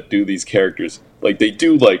guys that do these characters, like, they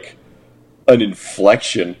do, like, an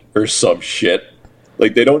inflection or some shit.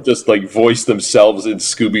 Like, they don't just, like, voice themselves in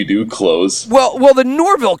Scooby-Doo clothes. Well, the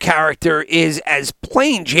Norville character is as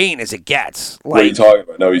plain Jane as it gets. Like, what are you talking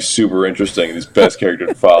about? No, he's super interesting. He's the best character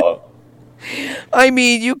to follow. I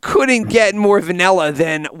mean, you couldn't get more vanilla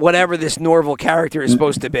than whatever this Norville character is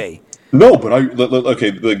supposed to be. No, but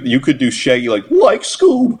okay, like, you could do Shaggy like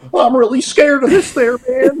Scoob, I'm really scared of this there,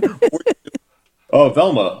 man. Oh,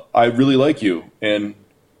 Velma, I really like you, and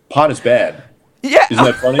pot is bad. Yeah. Isn't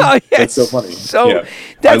that funny? Oh, yeah. That's so funny. So yeah.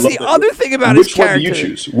 that's the other thing about his character. Which one do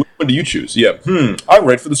you choose? Which one do you choose? Yeah. I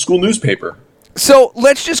write for the school newspaper. So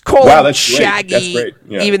let's just call him that's Shaggy, great. That's great.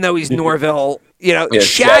 Yeah. Even though he's Norville. Yeah,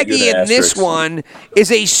 Shaggy in this asterisk. one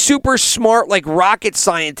is a super smart, like, rocket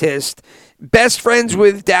scientist, best friends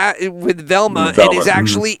with Velma, and is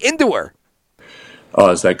actually into her. Oh,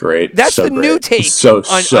 is that great? That's so the great. new take on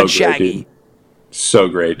great, Shaggy. Dude. So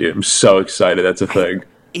great, dude. I'm so excited. That's a thing.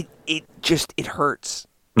 It hurts.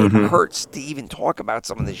 It hurts to even talk about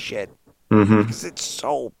some of this shit because it's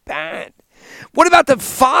so bad. What about the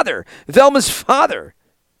father, Velma's father?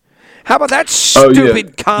 How about that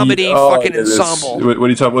stupid comedy fucking ensemble? What are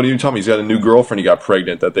you talking about? He's got a new girlfriend. He got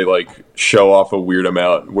pregnant that they like show off a weird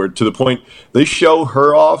amount. Where to the point they show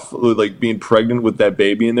her off like being pregnant with that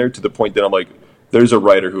baby in there. To the point that I'm like, there's a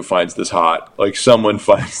writer who finds this hot. Like someone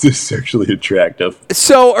finds this sexually attractive.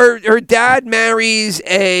 So her dad marries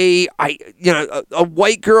a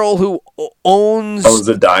white girl who owns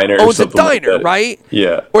a diner. Owns a diner, like right?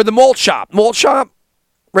 Yeah. Or the malt shop.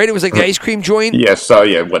 Right, it was like the ice cream joint. Yes,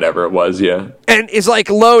 whatever it was, yeah. And is like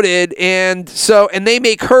loaded, and they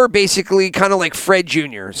make her basically kind of like Fred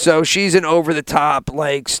Jr. So she's an over the top,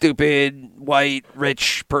 like stupid white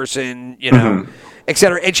rich person, et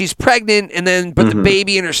cetera. And she's pregnant, but the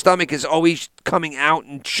baby in her stomach is always coming out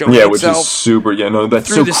and showing itself. Yeah, which is super. Yeah, no, that's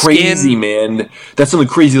so crazy, man. That's something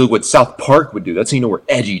crazy like what South Park would do. That's how you know we're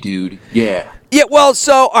edgy, dude. Yeah. Yeah, well,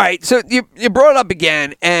 so, all right, so you brought it up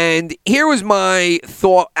again, and here was my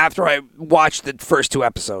thought after I watched the first two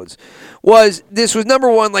episodes, this was number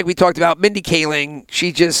one, like we talked about, Mindy Kaling.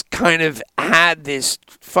 She just kind of had this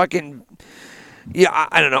fucking,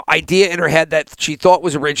 I don't know, idea in her head that she thought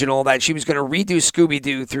was original, that she was going to redo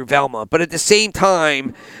Scooby-Doo through Velma, but at the same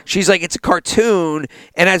time, she's like, it's a cartoon,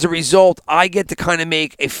 and as a result, I get to kind of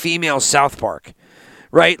make a female South Park,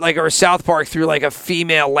 right? Like, or a South Park through, like, a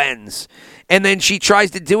female lens. And then she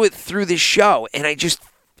tries to do it through this show, and it just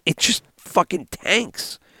fucking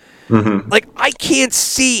tanks. Like, I can't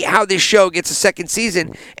see how this show gets a second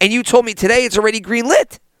season, and you told me today it's already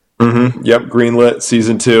greenlit. Yep, greenlit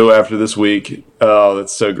season 2 after this week. Oh,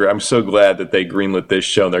 that's so great. I'm so glad that they greenlit this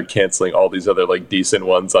show, and they're canceling all these other, like, decent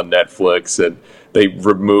ones on Netflix, and they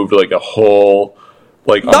removed, like, a whole,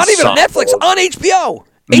 like, not even on Netflix, on HBO.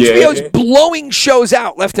 HBO's blowing shows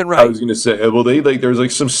out left and right. I was going to say, well, there was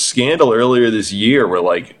like some scandal earlier this year where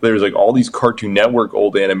like there was like all these Cartoon Network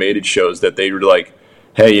old animated shows that they were like,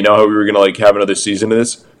 hey, you know how we were going to like have another season of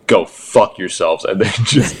this? Go fuck yourselves, and they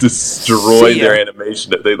just destroyed their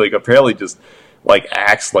animation. They like apparently just like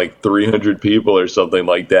axed like 300 people or something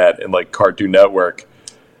like that in like Cartoon Network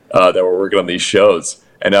that were working on these shows,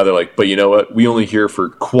 and now they're like, but you know what? We only here for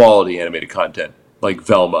quality animated content like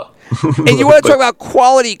Velma. And you want to talk about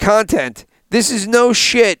quality content? This is no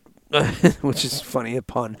shit, which is funny, a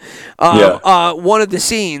pun. One of the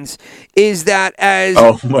scenes is that as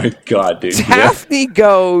oh my god, dude, Daphne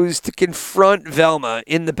goes to confront Velma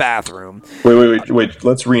in the bathroom. Wait.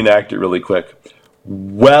 Let's reenact it really quick.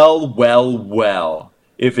 Well.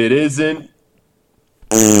 If it isn't.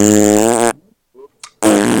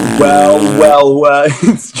 Well.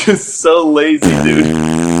 It's just so lazy,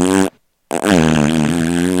 dude.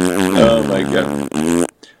 Yeah.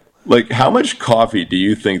 Like, how much coffee do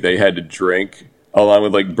you think they had to drink along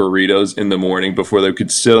with like burritos in the morning before they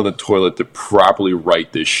could sit on the toilet to properly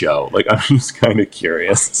write this show? Like, I'm just kind of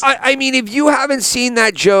curious. I mean, if you haven't seen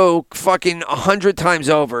that joke fucking 100 times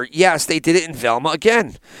over, yes, they did it in Velma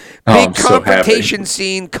again. Big confrontation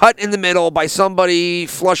scene cut in the middle by somebody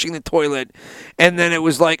flushing the toilet, and then it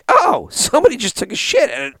was like, oh, somebody just took a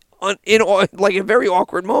shit in like a very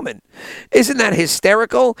awkward moment. Isn't that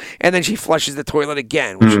hysterical? And then she flushes the toilet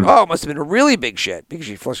again, which must have been a really big shit because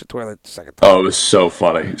she flushed the toilet the second time. Oh, it was so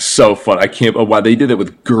funny. So fun. I can't. Oh, wow, they did that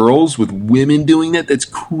with girls, with women doing that? That's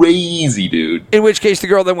crazy, dude. In which case, the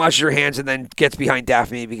girl then washes her hands and then gets behind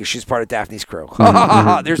Daphne because she's part of Daphne's crew.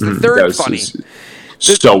 There's the third funny.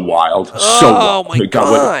 So wild. Oh, my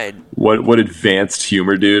God. What advanced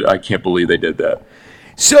humor, dude. I can't believe they did that.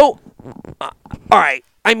 So, all right.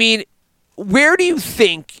 I mean, where do you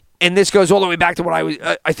think, and this goes all the way back to what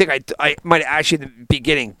I think I might have asked you in the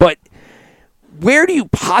beginning, but where do you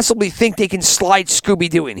possibly think they can slide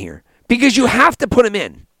Scooby-Doo in here? Because you have to put him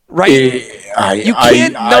in, right? You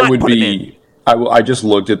can't not put him in. I just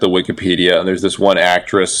looked at the Wikipedia, and there's this one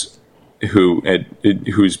actress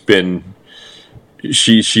who's been...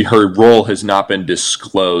 her role has not been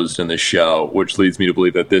disclosed in the show, which leads me to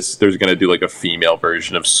believe that there's going to do like a female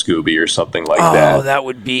version of Scooby or something like that. Oh, that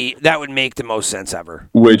would make the most sense ever.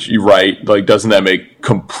 Which you're right, like doesn't that make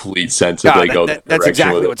complete sense if they go that that's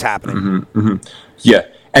exactly what's happening. Yeah,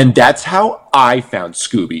 and that's how I found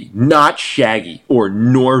Scooby, not Shaggy or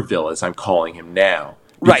Norville as I'm calling him now,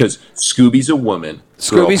 because Scooby's a woman.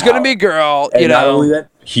 Scooby's going to be a girl, and not only that,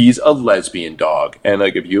 he's a lesbian dog, and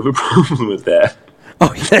like if you have a problem with that.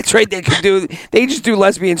 Oh, that's right. They just do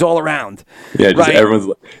lesbians all around. Yeah, just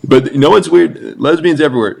everyone's. But you know what's weird? Lesbians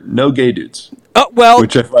everywhere. No gay dudes. Oh well,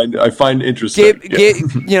 which I find interesting.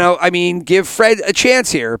 Give Fred a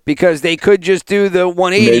chance here because they could just do the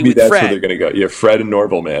 180 Maybe with that's Fred. where they're going to go. Yeah, Fred and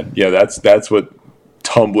Norville, man. Yeah, that's what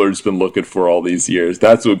Tumblr's been looking for all these years.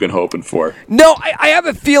 That's what we've been hoping for. No, I have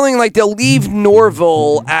a feeling like they'll leave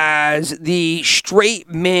Norville as the straight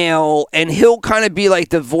male, and he'll kind of be like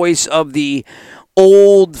the voice of the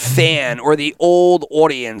old fan or the old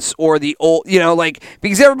audience or the old,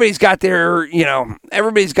 because everybody's got their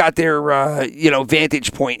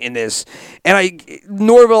vantage point in this. And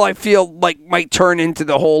Norville, I feel like might turn into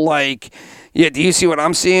the whole like, yeah, do you see what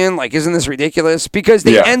I'm seeing? Like, isn't this ridiculous? Because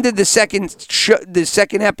they ended the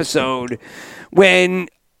second episode when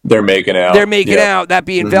they're making out. That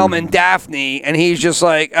being Velma and Daphne, and he's just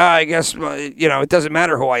like, I guess it doesn't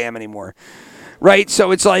matter who I am anymore. Right, so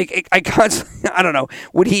it's like I don't know.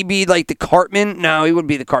 Would he be like the Cartman? No, he wouldn't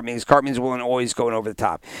be the Cartman. Because Cartman's always going over the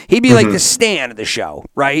top. He'd be like the Stan of the show,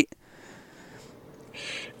 right?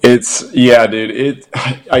 Dude.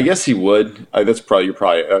 I guess he would. That's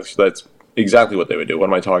exactly what they would do. What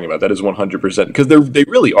am I talking about? That is 100% because they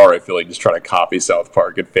really are. I feel like just trying to copy South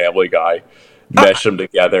Park and Family Guy, mesh them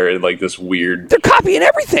together in like this weird. They're copying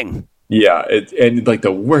everything. Yeah, and like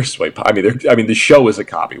the worst way. I mean, the show is a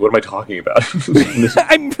copy. What am I talking about? From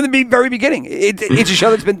the very beginning, it's a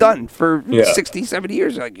show that's been done for 60, 70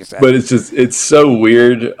 years, like you said. But it's so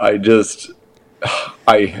weird. I'm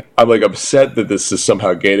like upset that this is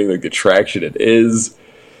somehow gaining like the traction it is.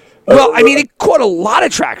 Well, I mean, it caught a lot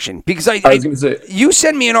of traction because I was going to say, you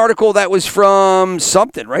sent me an article that was from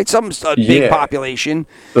something, right? Some big population.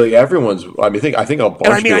 Like everyone's. I think a bunch.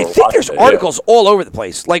 And I think there's articles all over the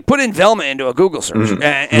place. Like put in Velma into a Google search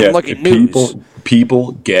and look at news.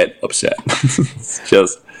 People get upset. It's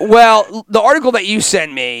just. Well, the article that you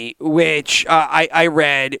sent me, which I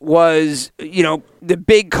read, was the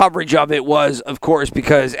big coverage of it was, of course,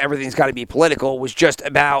 because everything's got to be political, was just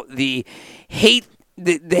about the hate.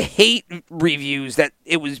 The hate reviews that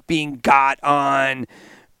it was being got on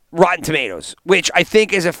Rotten Tomatoes, which I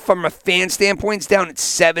think from a fan standpoint, it's down at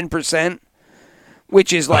 7%,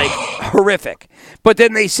 which is like horrific. But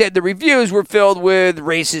then they said the reviews were filled with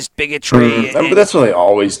racist bigotry. But that's what they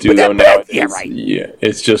always do, though. Now, Yeah,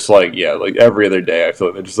 it's just like like every other day. I feel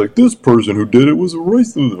like they're just like this person who did it was a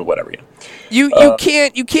racist or whatever. You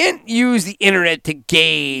can't use the internet to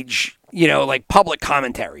gauge like public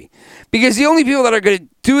commentary. Because the only people that are going to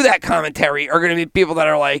do that commentary are going to be people that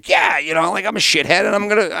are like, like I'm a shithead and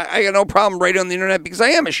I got no problem writing on the internet because I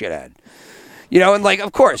am a shithead. And like,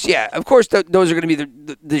 of course, those are going to be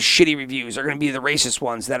the shitty reviews. Are going to be the racist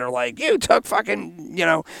ones that are like, you took fucking,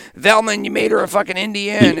 Velma and you made her a fucking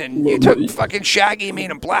Indian, and you took fucking Shaggy and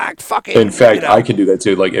made him black. Fucking. In fact, I can do that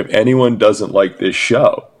too. Like, if anyone doesn't like this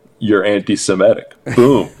show, you're anti-Semitic.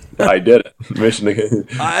 Boom. I did it. Mission to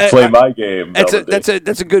play my game. That's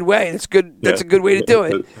a good way. That's good. That's a good way to do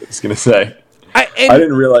it. I was gonna say. I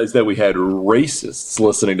didn't realize that we had racists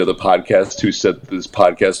listening to the podcast who said that this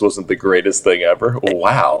podcast wasn't the greatest thing ever.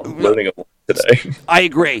 Wow, learning a lot today. I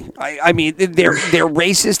agree. I mean, they're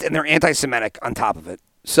racist and they're anti-Semitic on top of it.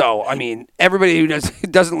 So, I mean, everybody who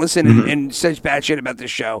doesn't listen and says bad shit about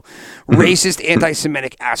this show, racist,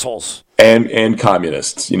 anti-Semitic assholes. And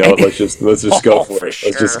communists. You know, let's just go for it. Sure.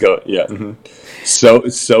 Let's just go. Yeah.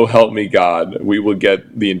 So help me God, we will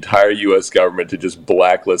get the entire U.S. government to just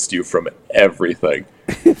blacklist you from everything.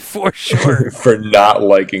 For sure. For not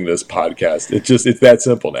liking this podcast. It's that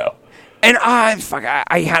simple now. And I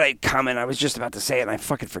had a comment I was just about to say it and I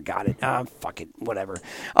fucking forgot it. Fuck it, whatever.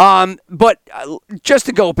 But just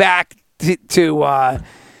to go back to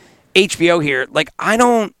HBO here, like I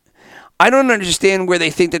don't understand where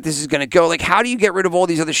they think that this is going to go. Like, how do you get rid of all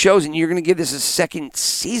these other shows and you're going to give this a second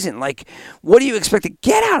season? Like, what do you expect to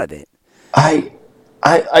get out of it?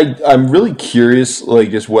 I'm really curious,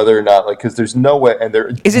 like, just whether or not, like, because there's no way, and there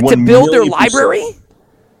is it to build their library.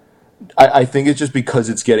 I think it's just because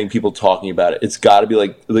it's getting people talking about it. It's got to be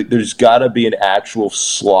like there's got to be an actual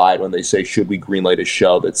slide when they say, should we greenlight a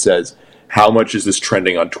show, that says, how much is this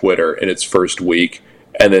trending on Twitter in its first week?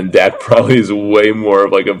 And then that probably is way more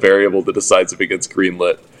of like a variable that decides if it gets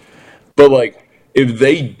greenlit. But like, if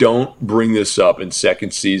they don't bring this up in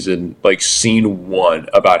second season, like scene 1,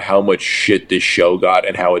 about how much shit this show got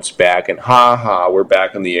and how it's back and we're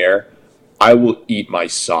back in the air, I will eat my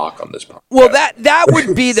sock on this podcast. Well, that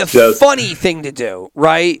would be the funny thing to do,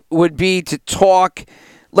 right? Would be to talk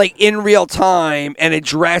like in real time and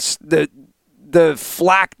address the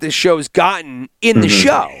flack the show's gotten in the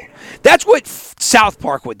show. That's what South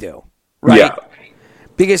Park would do, right? Yeah.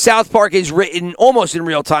 Because South Park is written almost in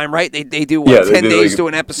real time, right? They do 10 days to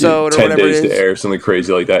an episode or whatever it is. 10 days to air, something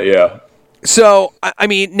crazy like that, yeah. So, I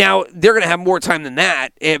mean, now they're going to have more time than that,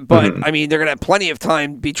 but, I mean, they're going to have plenty of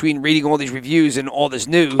time between reading all these reviews and all this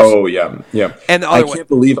news. Oh, yeah, yeah. And I can't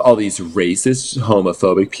believe all these racist,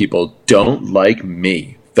 homophobic people don't like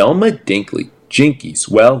me. Velma Dinkley, Jinkies.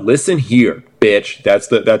 Well, listen here, bitch.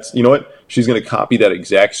 That's you know what? She's going to copy that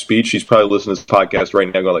exact speech. She's probably listening to this podcast right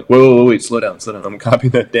now going like, whoa, wait, slow down. I'm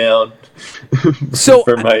copying that down so,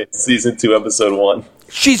 for my season 2, episode 1.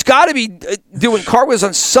 She's got to be doing cartwheels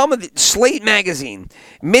on some of the Slate magazine.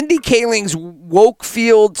 Mindy Kaling's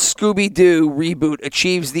Wokefield Scooby-Doo reboot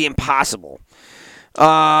achieves the impossible.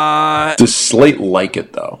 Does Slate like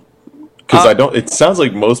it, though? Because it sounds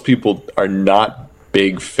like most people are not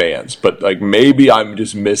big fans, but like maybe I'm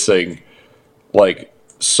just missing like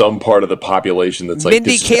some part of the population that's like,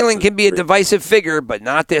 Mindy Kaling can be a divisive figure, but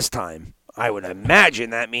not this time. I would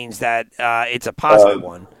imagine that means that it's a positive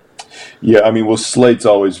one. Yeah, I mean, well, Slate's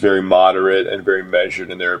always very moderate and very measured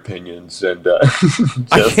in their opinions, and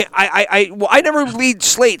I never read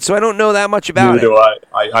Slate, so I don't know that much about it.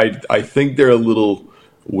 Neither do I think they're a little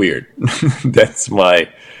weird. That's my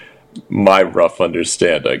rough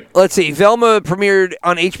understanding. Let's see. Velma premiered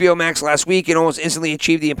on HBO Max last week and almost instantly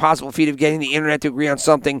achieved the impossible feat of getting the internet to agree on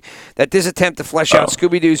something, that this attempt to flesh out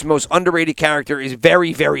Scooby-Doo's most underrated character is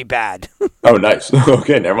very, very bad. Oh, nice.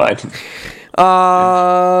 Okay, never mind.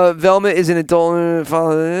 Velma is an adult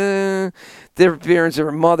father. The appearance of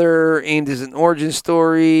her mother aimed as an origin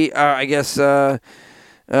story. I guess I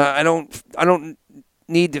don't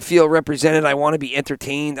need to feel represented. I want to be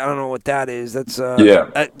entertained. I don't know what that is. That's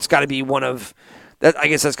it's got to be one of that. I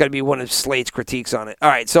guess that's got to be one of Slate's critiques on it. All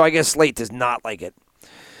right, so I guess Slate does not like it.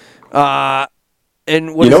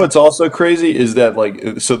 And what's also crazy is that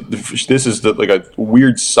like, so this is like a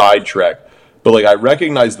weird sidetrack, but like I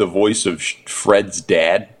recognize the voice of Fred's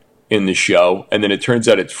dad in the show, and then it turns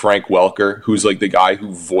out it's Frank Welker, who's like the guy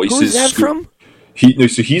who voices. Who's that from?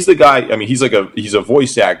 So he's the guy. I mean, he's a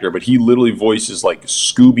voice actor, but he literally voices like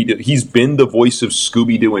Scooby-Doo. He's been the voice of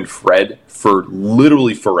Scooby-Doo and Fred for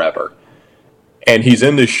literally forever, and he's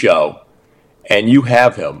in this show, and you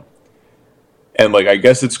have him, and like I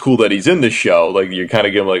guess it's cool that he's in this show. Like you kind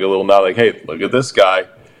of give him like a little nod, like, hey, look at this guy.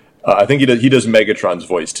 I think he does Megatron's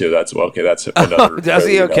voice too. That's okay. That's another. Does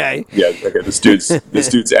he? Okay. Yeah. Okay. This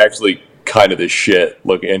dude's actually kind of the shit.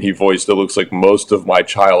 Look, and he voiced it looks like most of my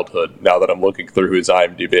childhood. Now that I'm looking through his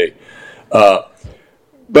IMDb,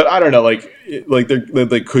 but I don't know. Like,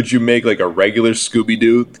 could you make like a regular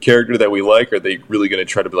Scooby-Doo character that we like? Or are they really going to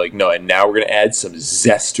try to be like, no? And now we're going to add some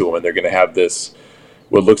zest to him, and they're going to have this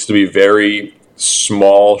what looks to be very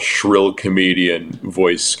small, shrill comedian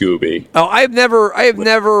voice Scooby. Oh, I have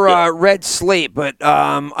never read Slate, but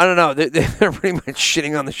I don't know. They're pretty much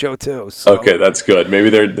shitting on the show too. So. Okay, that's good. Maybe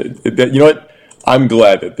you know what? I'm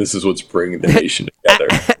glad that this is what's bringing the nation together.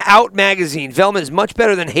 Out magazine. Velma is much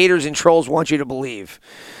better than haters and trolls want you to believe.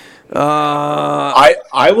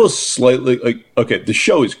 I will slightly like. Okay, the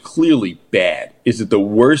show is clearly bad. Is it the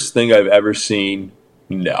worst thing I've ever seen?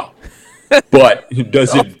 No. But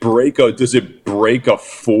does it break a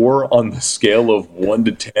 4 on the scale of 1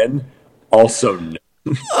 to 10? Also no.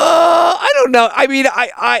 I don't know. I mean,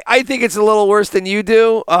 I think it's a little worse than you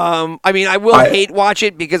do. I mean, I will hate watch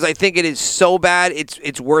it because I think it is so bad.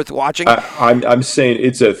 It's worth watching. I'm saying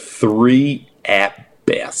it's a 3 at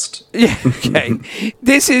best. Yeah. Okay.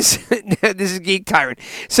 This is Geek Tyrant.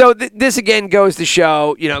 So this again goes to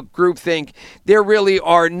show, groupthink. There really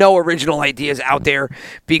are no original ideas out there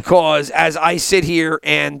because as I sit here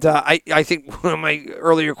and I think one of my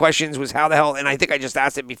earlier questions was how the hell, and I think I just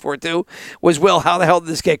asked it before too, was Will, how the hell did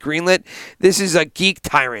this get greenlit? This is a Geek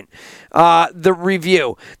Tyrant. The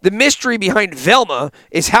review. The mystery behind Velma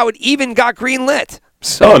is how it even got greenlit.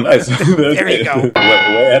 So, nice. There you go.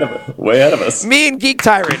 Way ahead of us. Me and Geek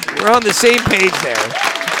Tyrant, we're on the same page there.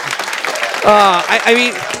 I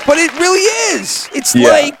mean, but it really is. It's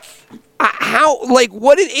like,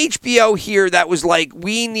 what did HBO hear that was like,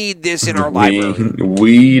 we need this in our library?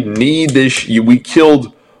 We need this. We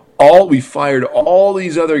fired all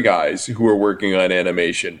these other guys who were working on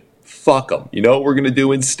animation. Fuck them. You know what we're going to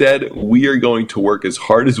do instead? We are going to work as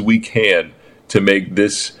hard as we can to make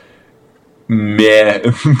this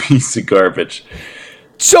piece of garbage.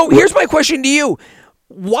 So here's my question to you.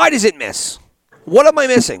 Why does it miss? What am I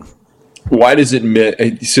missing? Why does it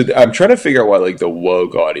miss? So I'm trying to figure out why like the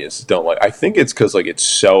woke audience don't like. I think it's because like it's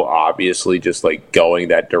so obviously just like going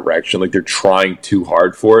that direction. Like they're trying too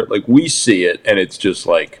hard for it. Like we see it and it's just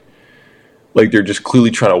like they're just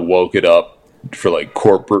clearly trying to woke it up for like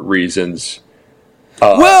corporate reasons.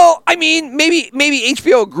 Well, I mean, maybe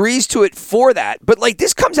HBO agrees to it for that, but like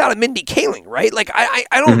this comes out of Mindy Kaling, right? Like I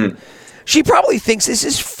don't. Mm-hmm. She probably thinks this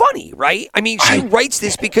is funny, right? I mean, she writes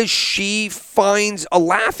this because she finds a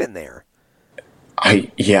laugh in there.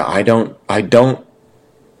 I don't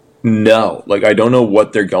know. Like I don't know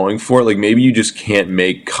what they're going for. Like maybe you just can't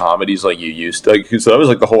make comedies like you used to. Like, so that was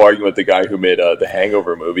like the whole argument with the guy who made the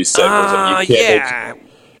Hangover movie. Said was like, you can't make.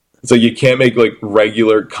 So you can't make like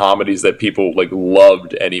regular comedies that people like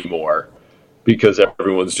loved anymore because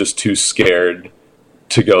everyone's just too scared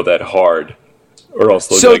to go that hard, or else.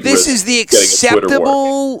 So like this is the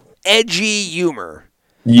acceptable, edgy humor.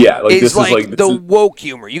 Yeah, like this is like the woke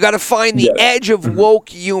humor. You got to find the edge of woke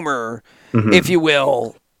humor, if you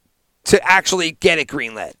will, to actually get it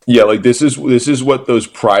greenlit. Yeah, like this is what those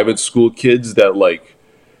private school kids that like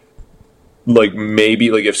maybe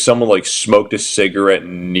like if someone like smoked a cigarette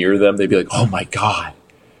near them, they'd be like, oh my god,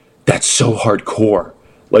 that's so hardcore.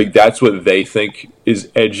 Like that's what they think is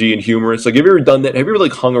edgy and humorous. Like have you ever done that? Have you ever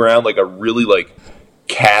like hung around like a really like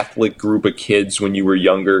Catholic group of kids when you were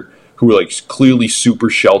younger who were like clearly super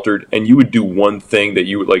sheltered, and you would do one thing that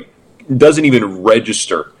you would like doesn't even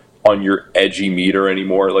register on your edgy meter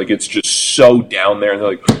anymore. Like it's just so down there, and they're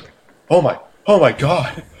like, oh my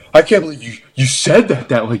god, I can't believe you said that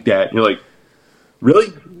like that. And you're like,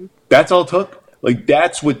 really? That's all it took? Like,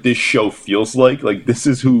 that's what this show feels like. Like, this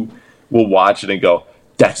is who will watch it and go,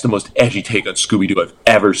 that's the most edgy take on Scooby-Doo I've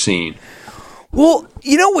ever seen. Well,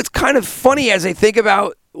 you know what's kind of funny as I think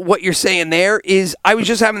about what you're saying there is I was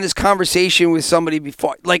just having this conversation with somebody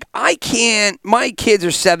before. Like, my kids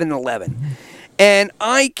are 7 and 11, and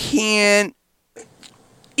I can't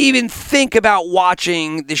even think about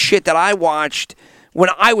watching the shit that I watched when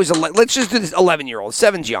I was 11. Let's just do this 11-year-old.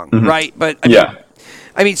 7's young, right? But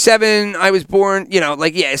I mean, 7, I was born,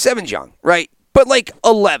 7's young, right? But like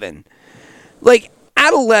 11. Like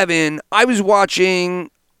at 11, I was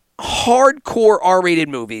watching hardcore R-rated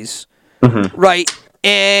movies, right?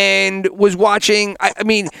 And was watching, I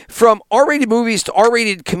mean, from R-rated movies to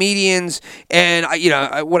R-rated comedians, and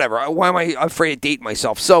whatever. Why am I afraid to date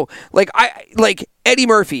myself? So, like Eddie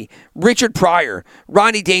Murphy, Richard Pryor,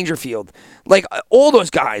 Rodney Dangerfield, like all those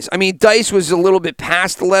guys. I mean, Dice was a little bit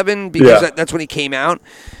past 11 because that's when he came out,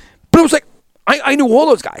 but it was like I knew all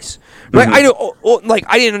those guys, right? I knew, like,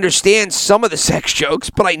 I didn't understand some of the sex jokes,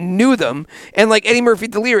 but I knew them. And like Eddie Murphy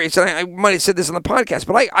Delirious, and I might have said this on the podcast,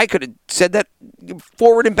 but I could have said that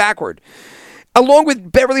forward and backward. Along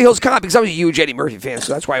with Beverly Hills Cop, because I was a huge Eddie Murphy fan,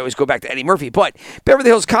 so that's why I always go back to Eddie Murphy. But Beverly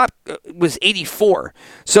Hills Cop was 84,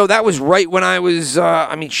 so that was right when I was,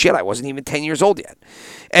 I wasn't even 10 years old yet.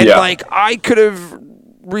 And like, I could have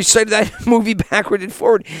recited that movie backward and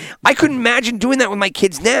forward. I couldn't imagine doing that with my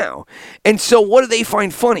kids now. And so what do they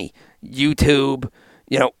find funny? YouTube,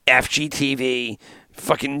 FGTV,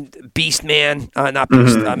 fucking Beast Man, not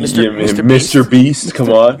Beast, Mr. Beast, come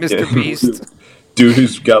on. Mr. Beast. Dude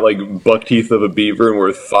who's got like buck teeth of a beaver and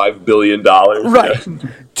worth $5 billion. Right.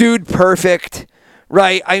 Dude Perfect.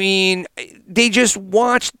 right? I mean, they just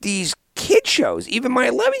watch these kid shows, even my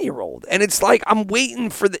 11-year-old. And it's like I'm waiting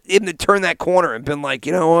for him to turn that corner and been like,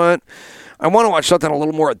 you know what? I want to watch something a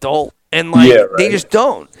little more adult. And they just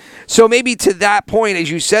don't. So maybe to that point,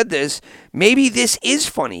 as you said this, maybe this is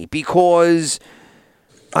funny because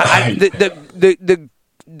the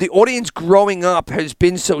audience growing up has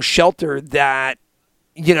been so sheltered that,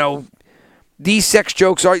 these sex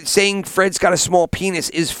jokes are saying Fred's got a small penis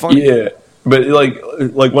is funny. Yeah, but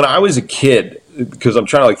like when I was a kid, because I'm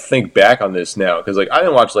trying to think back on this now, because I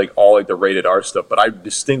didn't watch all the rated R stuff, but I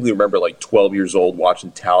distinctly remember 12 years old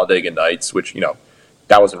watching Talladega Nights, which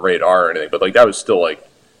that wasn't rated R or anything, but that was still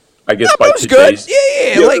I guess by today's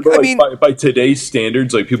by today's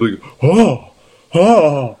standards, people are like,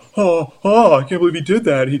 I can't believe he did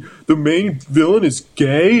that. The main villain is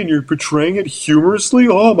gay and you're portraying it humorously.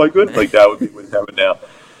 Oh my goodness, that would be what's happening now.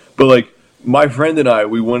 But my friend and I,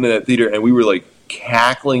 we went to that theater and we were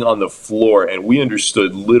cackling on the floor, and we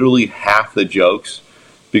understood literally half the jokes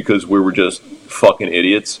because we were just fucking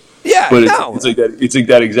idiots. Yeah, but it's like that. It's like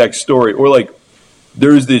that exact story. Or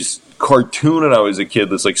there's this cartoon when I was a kid,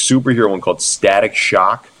 this superhero one called Static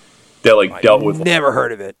Shock that dealt with. Never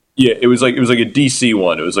heard of it. Yeah, it was a DC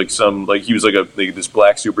one. It was he was this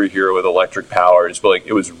black superhero with electric powers, but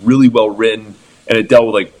it was really well written, and it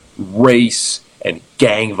dealt with race and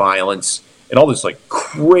gang violence and all this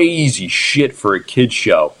crazy shit for a kid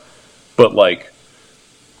show. But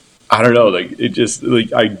I don't know, it just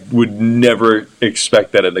I would never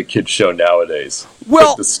expect that in a kid show nowadays.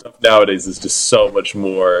 Well, the stuff nowadays is just so much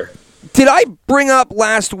more. Did I bring up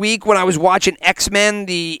last week when I was watching X-Men,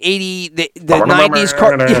 the 90s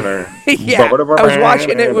cartoon? Yeah, I was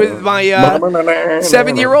watching it with my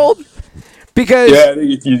 7-year-old. Because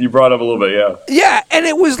you brought up a little bit, yeah. Yeah, and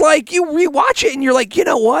it was you rewatch it and you're like, you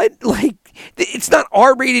know what? It's not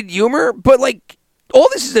R-rated humor, but all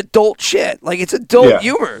this is adult shit. It's adult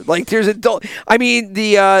humor. There's adult. I mean,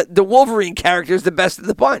 the Wolverine character is the best of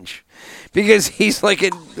the bunch. Because he's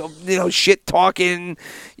shit talking,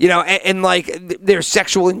 and there's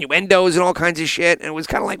sexual innuendos and all kinds of shit. And it was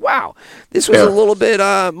kind of wow, this was a little bit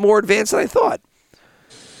more advanced than I thought.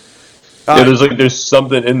 There's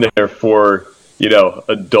something in there for,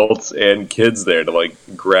 adults and kids there to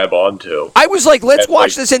grab onto. I was let's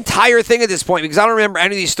watch this entire thing at this point because I don't remember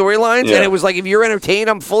any of these storylines. And it was if you're entertained,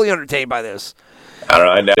 I'm fully entertained by this. I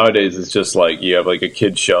don't know. Nowadays, it's just you have a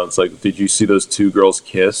kid show. And it's did you see those two girls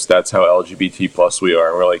kiss? That's how LGBT plus we are.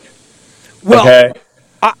 And we're well, okay.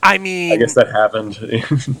 I mean, I guess that happened.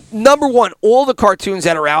 Number one, all the cartoons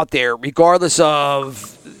that are out there, regardless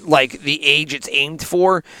of the age it's aimed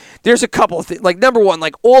for, there's a couple of things. Number one,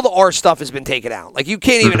 all the R stuff has been taken out. You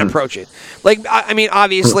can't even approach it. I mean,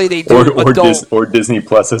 obviously they do or Disney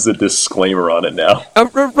Plus has a disclaimer on it now.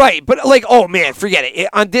 Right, but oh man, forget it.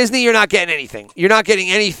 On Disney, you're not getting anything. You're not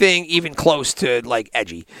getting anything even close to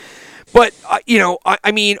edgy. But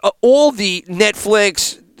I mean, all the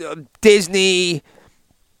Netflix, Disney.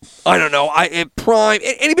 I don't know. Prime.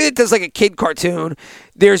 Anybody that does a kid cartoon,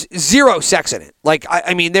 there's zero sex in it.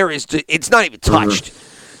 I mean, there is. It's not even touched.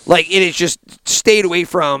 It is just stayed away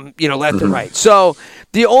from left and right. So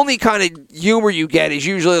the only kind of humor you get is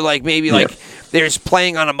usually maybe there's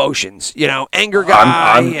playing on emotions. Anger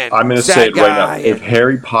guy. I'm going to say it right now. If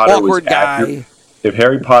Harry Potter was accurate, if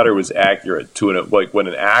Harry Potter was accurate to what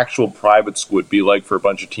an actual private school would be for a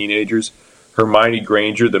bunch of teenagers. Hermione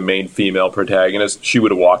Granger, the main female protagonist, she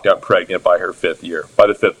would have walked out pregnant by her 5th year, by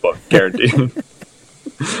the 5th book, guaranteed.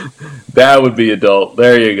 That would be adult.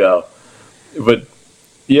 There you go. But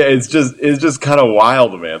yeah, it's just kind of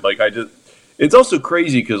wild, man. It's also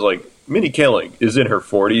crazy because Mindy Kaling is in her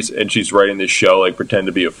 40s and she's writing this show, pretend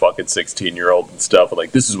to be a fucking 16-year-old and stuff.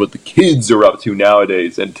 And this is what the kids are up to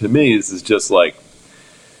nowadays. And to me, this is just okay,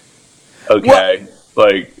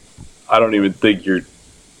 I don't even think you're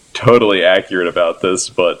totally accurate about this,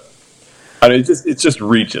 but I mean, it's just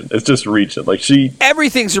reaching. It's just reaching.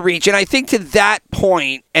 Everything's a reach, and I think to that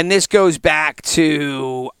point, and this goes back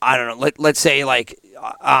to I don't know. Let's say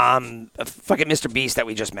fucking Mr. Beast that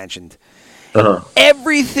we just mentioned. Uh-huh.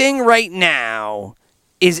 Everything right now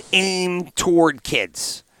is aimed toward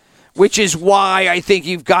kids, which is why I think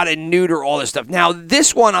you've got to neuter all this stuff. Now,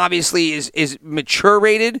 this one obviously is mature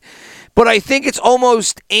rated. But I think it's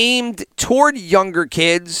almost aimed toward younger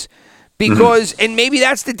kids because, and maybe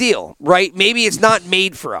that's the deal, right? Maybe it's not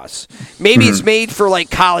made for us. Maybe it's made for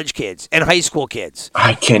college kids and high school kids.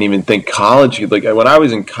 I can't even think college. When I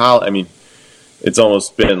was in college, I mean, it's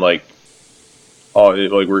almost been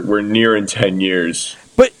we're nearing 10 years.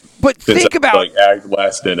 But think about act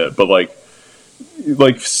last in it. But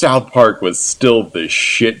like South Park was still the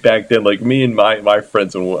shit back then. Like me and my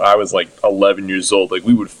friends when I was like 11 years old, like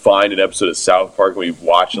we would find an episode of South Park and we'd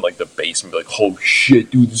watch it in like the basement, be like, "Oh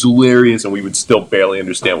shit, dude, this is hilarious," and we would still barely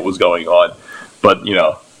understand what was going on. But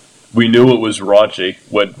we knew it was raunchy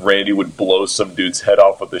when Randy would blow some dude's head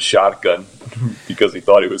off with a shotgun because he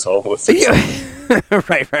thought he was homeless.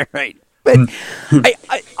 Right. But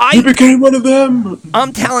he became one of them.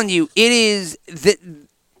 I'm telling you, it is that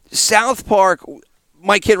South Park.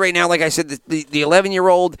 My kid right now, like I said, the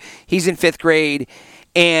 11-year-old, he's in 5th grade,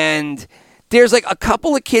 and there's like a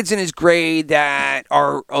couple of kids in his grade that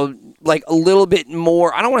are like a little bit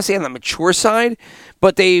more, I don't want to say on the mature side,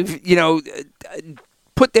 but they've,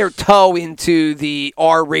 put their toe into the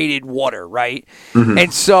R-rated water, right? Mm-hmm.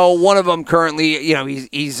 And so one of them currently,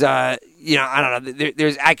 he's I don't know,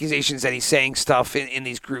 there's accusations that he's saying stuff in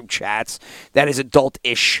these group chats that is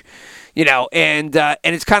adult-ish, and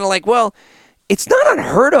it's kind of like, well, it's not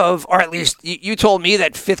unheard of, or at least you told me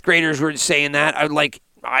that 5th graders were saying that.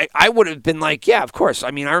 I would have been like, yeah, of course.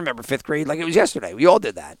 I mean, I remember 5th grade like it was yesterday. We all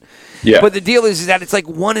did that. Yeah. But the deal is that it's like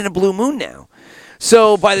one in a blue moon now.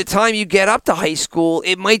 So by the time you get up to high school,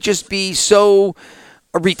 it might just be so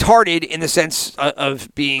retarded in the sense of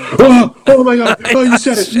being. Oh my God! Oh, you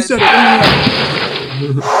said it! You said it!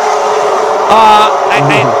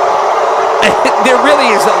 There really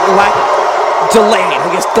is a lack. Delayed.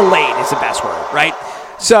 I guess delayed is the best word, right?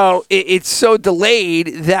 So it's so delayed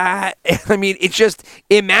that, I mean, it's just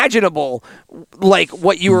imaginable, like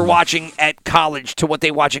what you were watching at college to what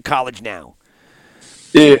they watch at college now.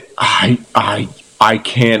 I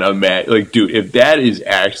can't imagine. Like, dude, if that is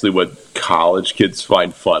actually what college kids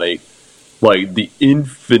find funny, like the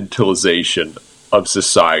infantilization of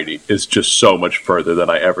society is just so much further than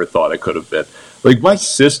I ever thought it could have been. Like my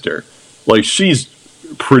sister, like she's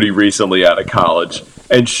pretty recently out of college,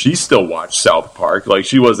 and she still watched South Park. Like,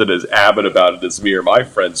 she wasn't as avid about it as me or my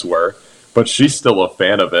friends were, but she's still a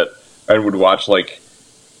fan of it and would watch, like,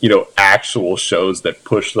 actual shows that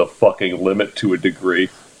push the fucking limit to a degree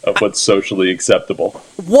of what's socially acceptable.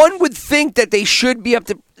 One would think that they should be up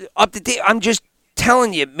to date. I'm just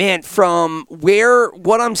telling you, man, from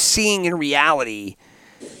what I'm seeing in reality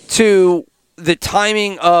to the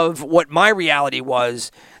timing of what my reality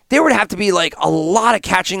was, there would have to be like a lot of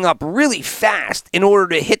catching up really fast in order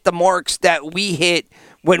to hit the marks that we hit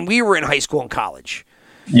when we were in high school and college.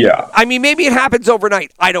 Yeah. I mean, maybe it happens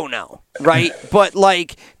overnight. I don't know, right? But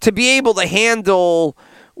like to be able to handle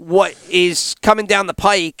what is coming down the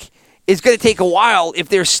pike is going to take a while if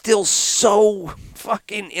they're still so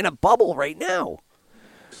fucking in a bubble right now.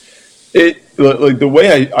 Like the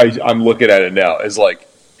way I'm looking at it now is like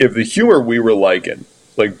if the humor we were liking,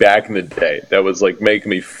 like back in the day, that was like making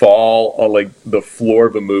me fall on like the floor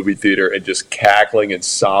of a movie theater and just cackling and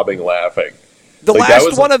sobbing laughing. The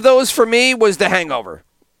last one of those for me was The Hangover.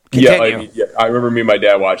 Continue. I remember me and my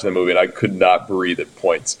dad watching the movie and I could not breathe at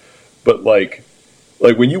points. But like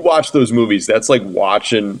when you watch those movies, that's like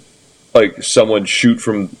watching like someone shoot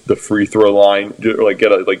from the free throw line, or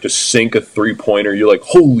like just sink a 3-pointer. You're like,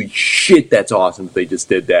 holy shit, that's awesome that they just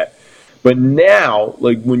did that. But now,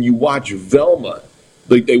 like when you watch Velma,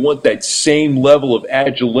 like they want that same level of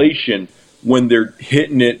adulation when they're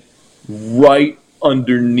hitting it right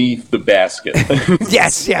underneath the basket.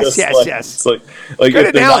 yes. It's like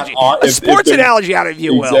good analogy. A sports analogy out of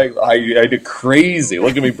you, Will. Exactly. I did crazy.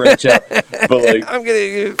 Look at me branch out. But like, I'm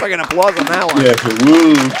gonna fucking applause on that one. Yeah,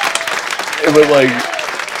 woo. But like,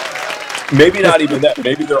 maybe not even that.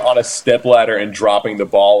 Maybe they're on a stepladder and dropping the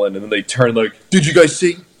ball in, and then they turn like, "Did you guys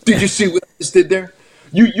see? Did you see what I just did there?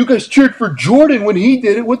 You guys cheered for Jordan when he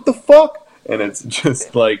did it. What the fuck?" And it's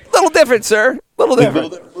just like a little different, sir. A little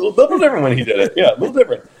different. Little different when he did it. Yeah, a little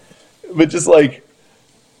different. But just like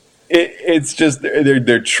it's just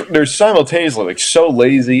they're simultaneously like so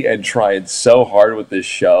lazy and trying so hard with this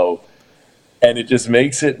show, and it just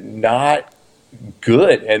makes it not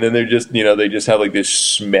good. And then they're just they just have like this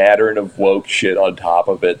smattering of woke shit on top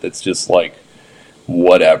of it. That's just like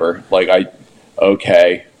whatever. Like I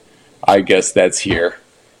guess that's here.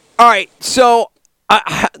 All right, so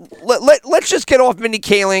let's just get off Mindy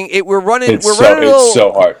Kaling. We're running. It's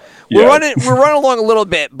so hard. Yeah. We're running along a little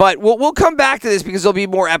bit, but we'll come back to this because there'll be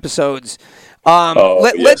more episodes.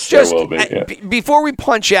 Let's just before we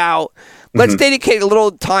punch out, let's dedicate a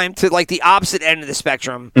little time to like the opposite end of the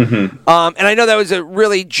spectrum. Mm-hmm. And I know that was a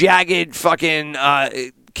really jagged fucking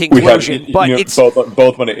conclusion, but it's both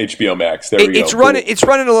on HBO Max. There we go. It's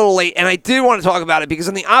running a little late, and I did want to talk about it because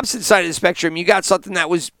on the opposite side of the spectrum, you got something that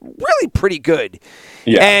was really pretty good,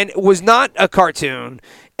 and was not a cartoon,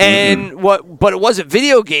 And but it was a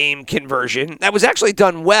video game conversion that was actually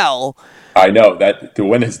done well. I know that.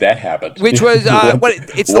 When has that happened? Which was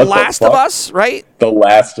it's The Last of Us, right? The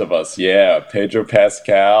Last of Us, yeah. Pedro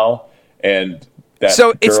Pascal and that.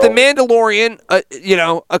 So it's the girl.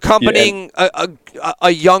 Mandalorian, accompanying a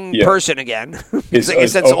young person again. I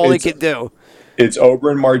guess that's all he could do. It's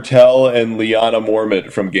Oberyn Martell and Lyanna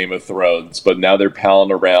Mormont from Game of Thrones, but now they're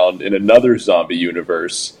palling around in another zombie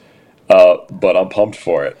universe. But I'm pumped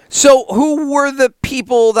for it. So who were the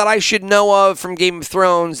people that I should know of from Game of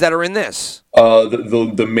Thrones that are in this?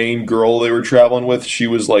 The main girl they were traveling with, she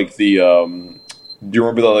was like the do you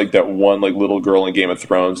remember that one little girl in Game of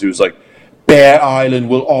Thrones who was like, Bear Island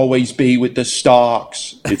will always be with the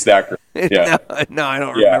Starks. It's that girl. Yeah. No, I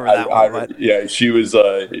don't remember that one. Yeah, she was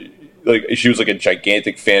she was like a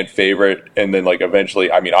gigantic fan favorite, and then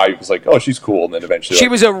eventually, I was like, oh, she's cool, and then eventually she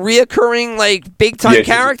was a reoccurring big time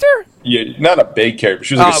character. Not a big character.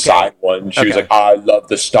 She was a side one. She was like, I love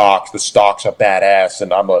the Starks. The Starks are badass,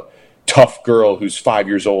 and I'm a tough girl who's 5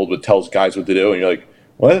 years old but tells guys what to do, and you're like,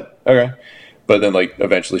 what? Okay, but then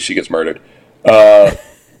eventually she gets murdered. But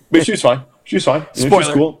she was fine. She was fine. Spoiler. She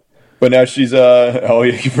was cool. But now she's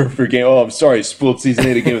for game. Oh, I'm sorry, spoiled season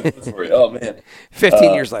 8 of Game of Thrones for you. Oh man,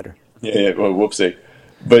 15 years later. Yeah. Well, whoopsie.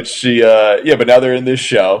 But but now they're in this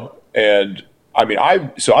show, and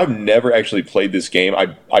I've never actually played this game.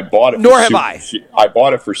 I bought it. Nor have I. I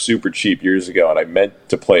bought it for super cheap years ago, and I meant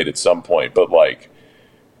to play it at some point. But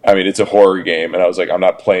it's a horror game, and I was like, I'm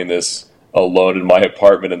not playing this alone in my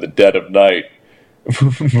apartment in the dead of night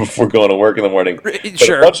before going to work in the morning.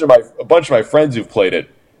 Sure. But a bunch of my friends who've played it,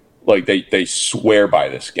 they swear by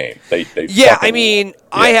this game. They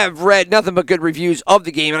I have read nothing but good reviews of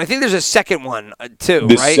the game, and I think there's a second one too.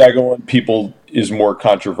 The right? second one is more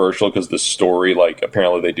controversial because the story,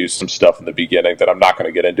 apparently they do some stuff in the beginning that I'm not going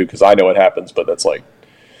to get into because I know what happens, but that's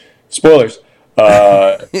spoilers.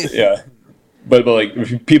 Yeah, but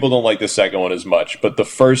people don't like the second one as much, but the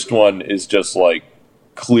first one is just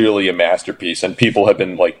clearly a masterpiece, and people have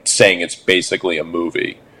been saying it's basically a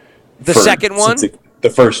movie. The second one. The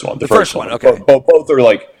first one. The first one. Okay. Both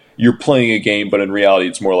are you're playing a game, but in reality,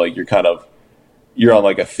 it's more you're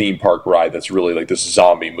on a theme park ride that's really this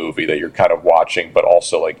zombie movie that you're kind of watching, but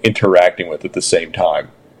also interacting with at the same time.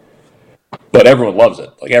 But everyone loves it.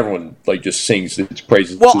 Everyone just sings its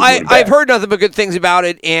praises. Well, I've heard nothing but good things about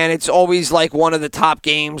it, and it's always one of the top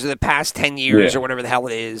games of the past 10 years or whatever the hell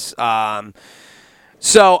it is. But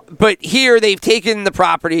here they've taken the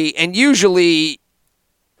property, and usually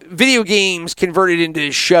video games converted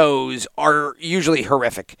into shows are usually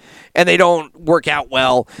horrific, and they don't work out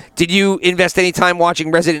well. Did you invest any time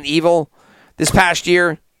watching Resident Evil this past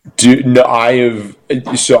year? No, I have.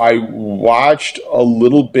 So I watched a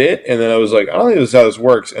little bit, and then I was like, I don't think this is how this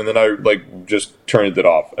works, and then I just turned it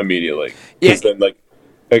off immediately. Because then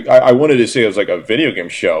I wanted to say it was a video game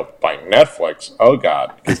show by Netflix. Oh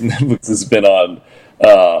God, because Netflix has been on.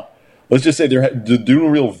 Let's just say they're doing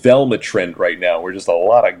a real Velma trend right now, where just a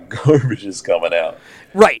lot of garbage is coming out.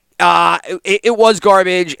 Right. It was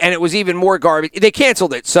garbage, and it was even more garbage. They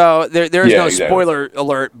canceled it, so there's no spoiler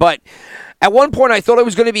alert. But at one point, I thought it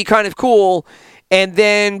was going to be kind of cool, and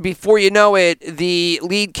then before you know it, the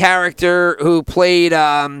lead character who played,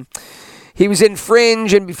 he was in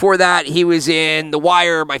Fringe, and before that, he was in The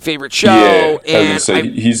Wire, my favorite show. Yeah, I was gonna say,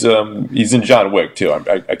 he's in John Wick too.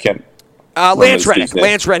 I can't. Lance Reddick.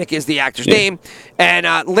 Lance Reddick is the actor's name. And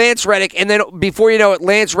Lance Reddick, and then before you know it,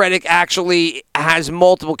 Lance Reddick actually has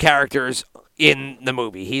multiple characters in the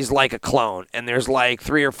movie. He's like a clone, and there's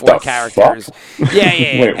 3 or 4 characters. Fuck?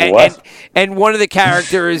 Yeah. Wait, what? And one of the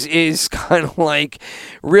characters is kind of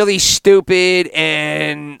really stupid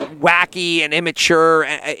and wacky and immature.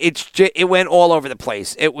 It went all over the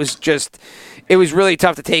place. It was really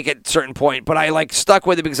tough to take at a certain point, but I stuck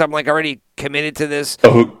with it because I'm already committed to this.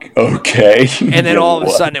 Okay. And then all of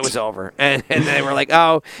a sudden it was over. And they were like,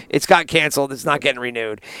 oh, it's got canceled. It's not getting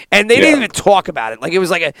renewed. And they didn't even talk about it. It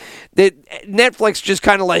was Netflix just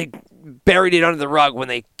kind of buried it under the rug when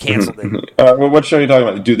they canceled it. What show are you talking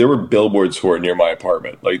about? Dude, there were billboards for it near my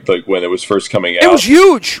apartment. When it was first coming out. It was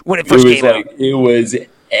huge when it first came out. It was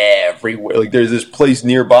everywhere. There's this place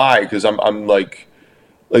nearby because I'm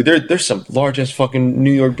there's some large ass fucking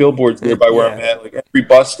New York billboards nearby where I'm at. Every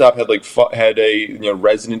bus stop had had a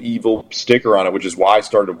Resident Evil sticker on it, which is why I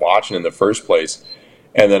started watching in the first place.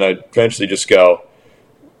 And then I eventually just go,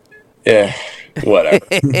 whatever.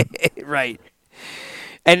 Right.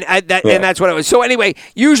 And that's what it was. So anyway,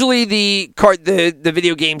 usually the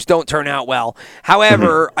video games don't turn out well.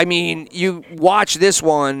 However, you watch this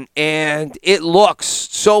one, and it looks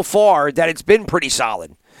so far that it's been pretty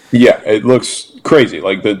solid. Yeah, it looks crazy.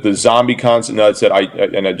 Like the zombie concept. No, I said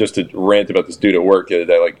I just did rant about this dude at work the other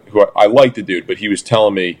day. Like who I like the dude, but he was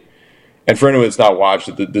telling me. And for anyone that's not watched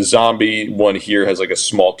it, the zombie one here has like a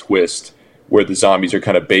small twist where the zombies are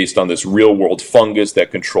kind of based on this real world fungus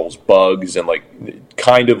that controls bugs and like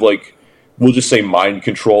kind of like we'll just say mind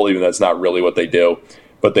control, even though that's not really what they do.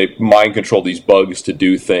 But they mind control these bugs to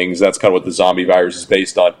do things. That's kind of what the zombie virus is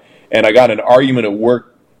based on. And I got in an argument at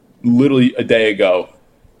work literally a day ago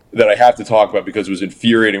that I have to talk about because it was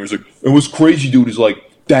infuriating. It was like, it was crazy, dude. Is like,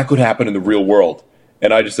 that could happen in the real world.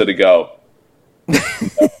 And I just had to go,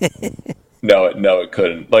 no, it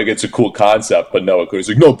couldn't. Like, it's a cool concept, but no, it couldn't. It's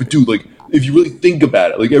like, no, but dude, like, if you really think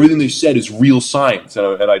about it, like, everything they said is real science.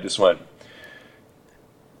 And I just went,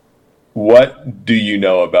 what do you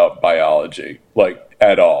know about biology? Like,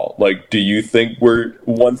 at all? Like, do you think we're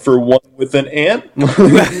one for one with an ant?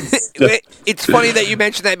 It's funny that you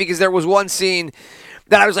mentioned that because there was one scene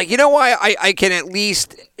that I was like, you know why I can at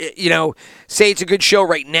least, say it's a good show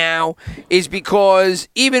right now is because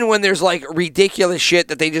even when there's like ridiculous shit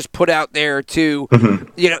that they just put out there to,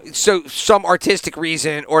 so some artistic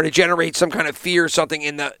reason or to generate some kind of fear or something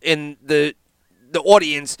in the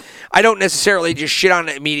audience, I don't necessarily just shit on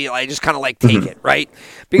it immediately. I just kind of like take it, right?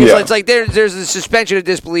 Because it's like there's a suspension of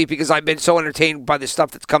disbelief because I've been so entertained by the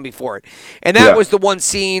stuff that's come before it. And that was the one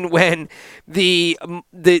scene when the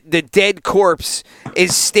dead corpse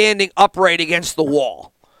is standing upright against the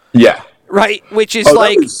wall. Yeah. Right? Which is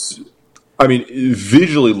it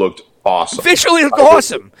visually looked awesome. Visually looked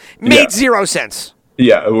awesome. Made zero sense.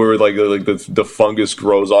 Yeah, where like the fungus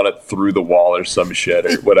grows on it through the wall or some shit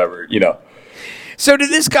or whatever, So did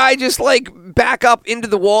this guy just like back up into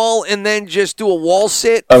the wall and then just do a wall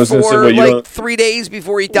sit for like 3 days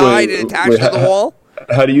before he died and attached to the wall?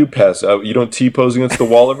 How do you pass out? You don't T-pose against the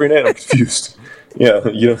wall every night? I'm confused. Yeah,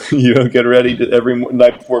 you don't get ready every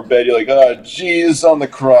night before bed. You're like, oh, Jesus on the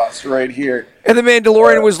cross right here. And the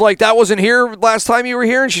Mandalorian was like, that wasn't here last time you were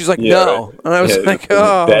here? And she's like, no. Right. And I was like,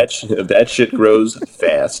 oh. That shit grows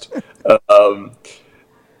fast.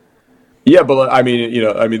 Yeah, but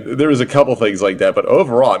there was a couple things like that, but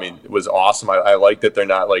overall, it was awesome. I like that they're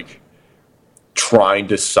not like trying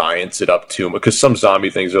to science it up too much because some zombie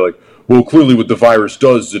things are like, well, clearly what the virus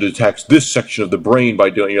does is it attacks this section of the brain by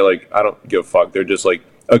doing. You're like, I don't give a fuck. They're just like,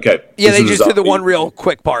 okay, yeah, they just did the one real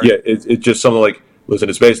quick part. Yeah, it's just something like, listen,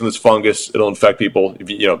 it's based on this fungus. It'll infect people.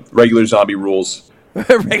 If regular zombie rules.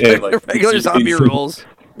 regular zombie rules.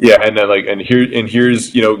 Yeah, and then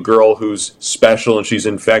here's girl who's special and she's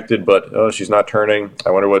infected, but she's not turning. I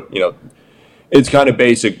wonder what It's kind of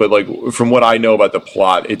basic, but like from what I know about the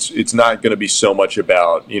plot, it's not going to be so much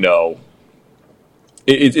about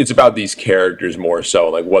It's about these characters more so,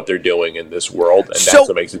 like what they're doing in this world, and that's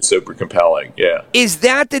what makes it super compelling. Yeah, is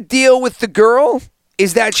that the deal with the girl?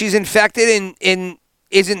 Is that she's infected and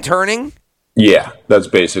isn't turning? Yeah, that's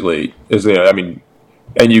basically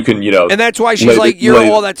and you can and that's why she's like,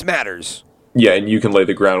 you're all that matters. Yeah, and you can lay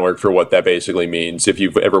the groundwork for what that basically means if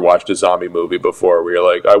you've ever watched a zombie movie before, where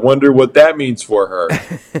you're like, I wonder what that means for her.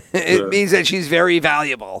 It means that she's very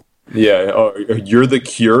valuable. Yeah, you're the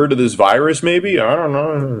cure to this virus, maybe? I don't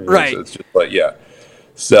know. Right. It's just like, yeah.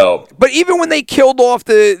 So, but even when they killed off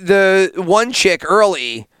the one chick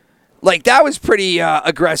early, like that was pretty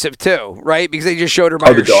aggressive too, right? Because they just showed her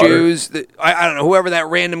by her shoes. I don't know, whoever that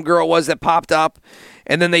random girl was that popped up,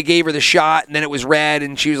 and then they gave her the shot, and then it was red,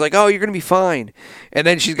 and she was like, "Oh, you're gonna be fine." And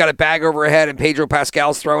then she's got a bag over her head, and Pedro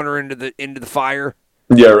Pascal's throwing her into the fire.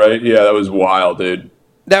 Yeah, right. Yeah, that was wild, dude.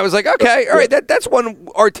 That was like, okay, all right, that's one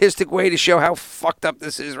artistic way to show how fucked up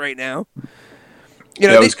this is right now.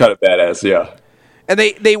 That was kind of badass, yeah. And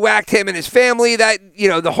they whacked him and his family. That,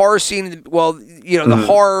 the horror scene, the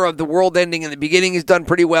horror of the world ending in the beginning is done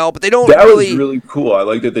pretty well, but they don't That was really cool. I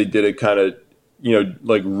like that they did it kind of,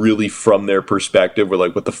 like really from their perspective, where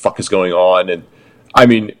like, what the fuck is going on?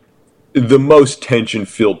 And, the most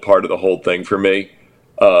tension-filled part of the whole thing for me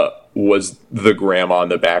was the grandma in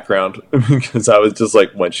the background, because I was just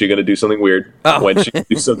like, when's she going to do something weird? When's she going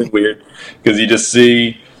to do something weird? Because you just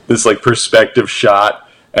see this like perspective shot,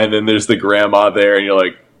 and then there's the grandma there, and you're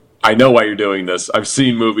like, I know why you're doing this. I've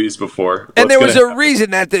seen movies before. And there was a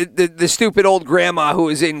reason that the stupid old grandma who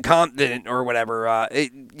was incontinent or whatever,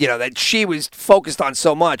 that she was focused on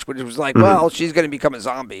so much, which was like, well, she's going to become a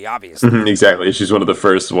zombie, obviously. Exactly. She's one of the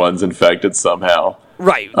first ones infected somehow.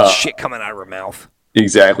 Right. Shit coming out of her mouth.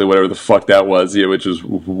 Exactly, whatever the fuck that was, which was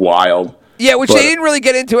wild. Yeah, which they didn't really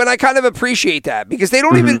get into, and I kind of appreciate that because they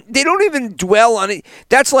don't even dwell on it.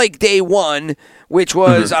 That's like day one, which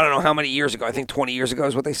was I don't know how many years ago. I think 20 years ago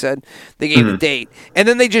is what they said. They gave the date, and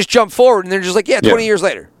then they just jump forward, and they're just like, 20 years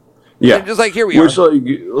later. Yeah, just like here we are. Whereas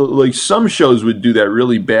like some shows would do that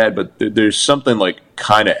really bad, but there's something like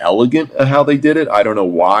kind of elegant at how they did it. I don't know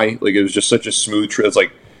why. Like it was just such a smooth. It's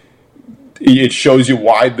like it shows you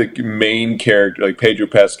why the main character, like Pedro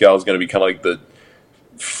Pascal, is going to be kind of like the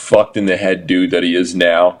fucked in the head dude that he is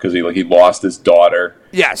now because he lost his daughter.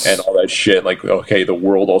 Yes, and all that shit. Like okay, the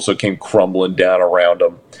world also came crumbling down around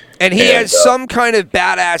him. And he has some kind of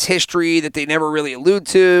badass history that they never really allude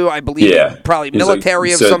to. I believe probably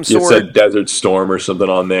military of some sort. It said Desert Storm or something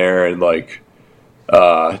on there, and like,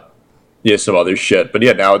 some other shit. But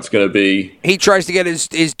yeah, now it's going to be... He tries to get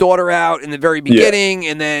his daughter out in the very beginning,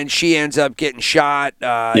 and then she ends up getting shot,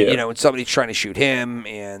 and somebody's trying to shoot him.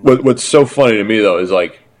 And what's so funny to me, though, is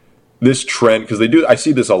like, this trend, because I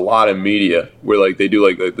see this a lot in media, where like they do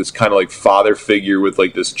like this kind of like father figure with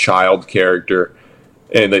like this child character.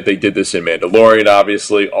 And they did this in Mandalorian,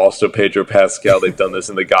 obviously. Also, Pedro Pascal. They've done this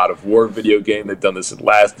in the God of War video game. They've done this in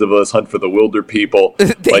Last of Us, Hunt for the Wilder People.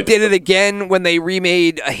 They did it again when they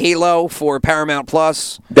remade Halo for Paramount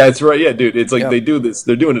Plus. That's right, yeah, dude. It's like they do this.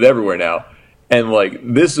 They're doing it everywhere now. And like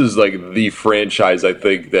this is like the franchise I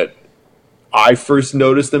think that I first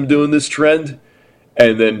noticed them doing this trend.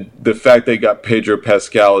 And then the fact they got Pedro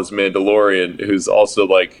Pascal as Mandalorian, who's also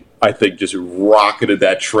like, I think just rocketed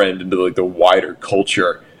that trend into like the wider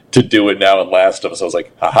culture to do it now in Last of Us. I was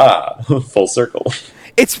like, haha, full circle.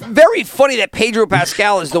 It's very funny that Pedro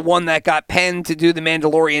Pascal is the one that got penned to do the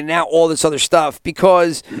Mandalorian and now all this other stuff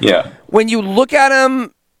because when you look at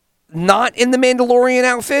him not in the Mandalorian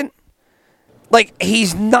outfit, like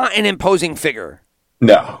he's not an imposing figure.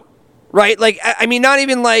 No. Right? Like, I mean, not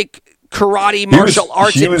even like karate martial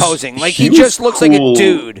arts imposing. Like he just looks cool. like a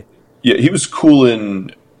dude. Yeah, he was cool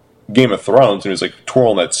in Game of Thrones and he was like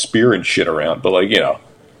twirling that spear and shit around, but like,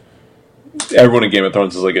 everyone in Game of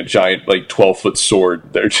Thrones is like a giant like 12-foot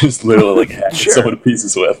sword they're just literally like hacking someone to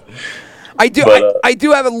pieces with. I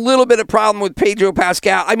do have a little bit of problem with Pedro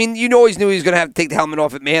Pascal. I mean, you always knew he was going to have to take the helmet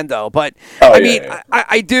off at Mando, but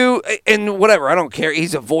I do, and whatever, I don't care.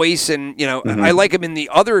 He's a voice, and I like him in the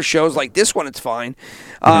other shows like this one. It's fine.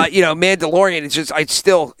 Mandalorian. It's just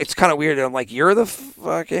it's kind of weird. I'm like, you're the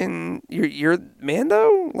fucking you're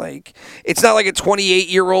Mando. Like, it's not like a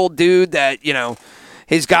 28-year-old dude that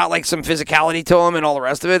he's got like some physicality to him and all the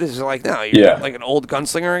rest of it. It's like, no, you're like an old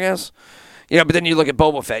gunslinger, I guess. But then you look at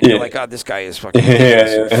Boba Fett, and you're like, oh, this guy is fucking...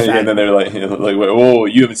 And then they're like, whoa,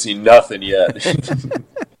 you haven't seen nothing yet.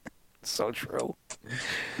 So true.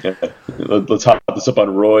 Yeah. Let's hop this up on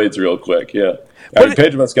roids real quick,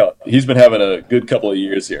 Pedro Pascal, he's been having a good couple of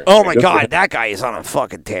years here. Oh, my God, that guy is on a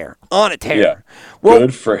fucking tear. On a tear. Yeah, well,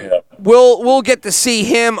 good for him. We'll get to see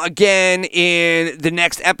him again in the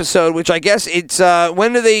next episode, which I guess it's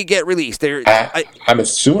when do they get released? I'm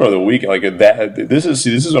assuming over the weekend. Like that. This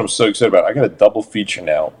is what I'm so excited about. I got a double feature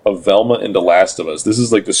now of Velma and The Last of Us. This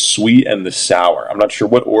is like the sweet and the sour. I'm not sure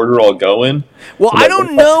what order I'll go in. Well, I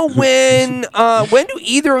don't know when do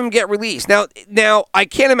either of them get released. Now I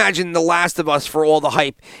can't imagine The Last of Us for all the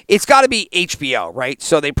hype. It's got to be HBO, right?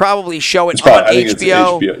 So they probably show it on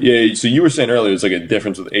HBO. Yeah. So you were saying earlier there's like a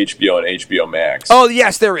difference with HBO and HBO Max. Oh,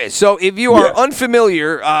 yes, there is. So if you are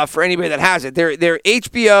unfamiliar, for anybody that has it, their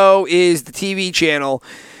HBO is the TV channel.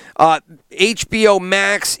 HBO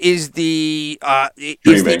Max is the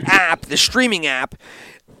app, the streaming app.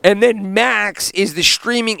 And then Max is the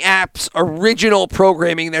streaming app's original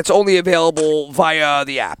programming that's only available via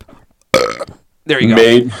the app. There you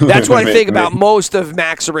go. That's what I think about most of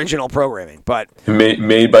Max original programming. But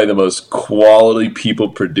made by the most quality people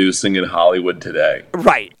producing in Hollywood today.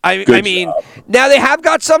 Right. I mean, now they have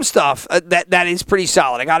got some stuff that is pretty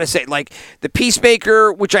solid. I got to say, like The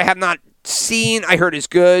Peacemaker, which I have not seen, I heard is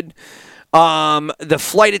good. The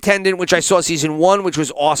Flight Attendant, which I saw season 1, which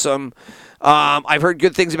was awesome. I've heard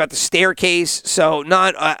good things about The Staircase. So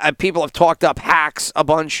not people have talked up Hacks a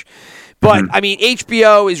bunch. But, I mean,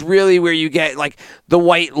 HBO is really where you get, like, The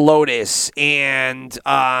White Lotus and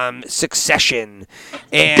Succession.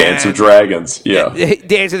 And Dance of Dragons,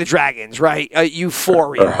 Dance of the Dragons, right?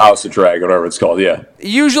 Euphoria. Or House of Dragon, whatever it's called,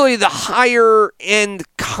 Usually the higher-end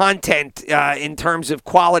content in terms of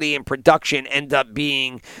quality and production end up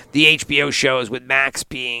being the HBO shows, with Max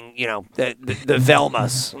being, the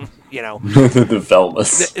Velmas. The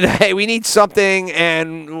Velmas. Hey, we need something,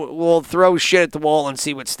 and we'll throw shit at the wall and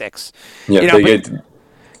see what sticks. We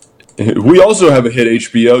also have a hit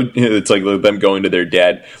HBO. It's like them going to their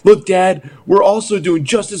dad. Look, Dad, we're also doing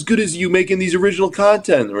just as good as you making these original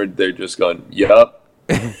content. Or they're just going, yup.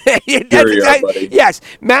 Yes,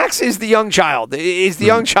 Max is the young child. Is the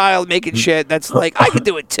young child making shit that's like, I could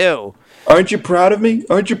do it too. Aren't you proud of me?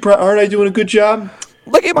 Aren't I doing a good job?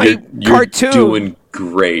 Look at my cartoon. You're doing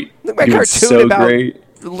great. Look, my You're doing cartoon so about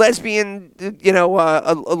great. lesbian, a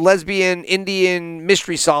lesbian Indian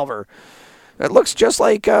mystery solver. It looks just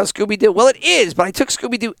like Scooby-Doo. Well, it is, but I took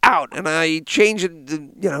Scooby-Doo out and I changed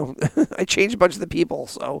it. I changed a bunch of the people.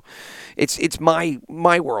 So it's my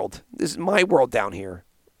world. This is my world down here.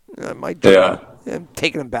 Yeah. I'm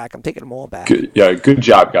taking them back. I'm taking them all back. Good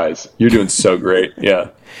job, guys. You're doing so great. Yeah.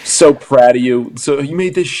 So proud of you. So you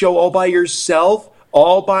made this show all by yourself?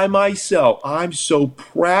 All by myself. I'm so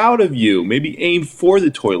proud of you. Maybe aim for the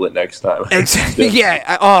toilet next time. Exactly.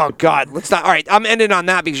 Yeah. Oh God. Let's not. All right. I'm ending on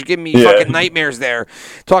that because you're giving me fucking nightmares there,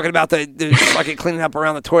 talking about the fucking cleaning up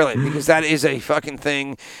around the toilet, because that is a fucking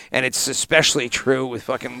thing, and it's especially true with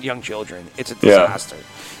fucking young children. It's a disaster.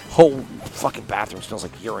 Whole fucking bathroom smells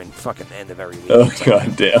like urine. Fucking end of every week. Oh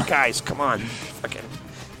God damn. Guys, come on. Fucking.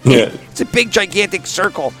 Yeah. It's a big gigantic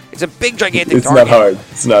circle. It's a big gigantic It's target. not hard.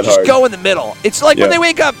 It's not just hard. Go in the middle. It's like when they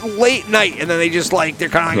wake up late night and then they just like, they're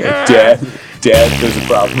kind of like, Dad, there's a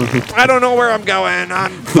problem. I don't know where I'm going.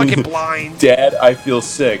 I'm fucking blind. Dad, I feel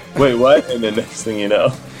sick. Wait, what? And then next thing you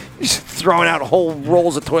know. Just throwing out whole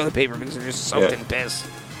rolls of toilet paper because they're just soaked in piss.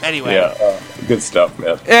 Anyway. Yeah, good stuff,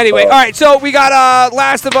 man. Anyway, all right, so we got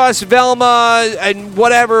Last of Us, Velma, and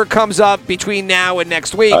whatever comes up between now and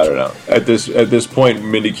next week. I don't know. At this point,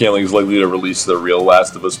 Mindy Kaling is likely to release the real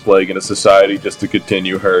Last of Us Plague in a Society just to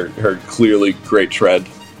continue her clearly great trend.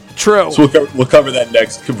 True. So we'll cover that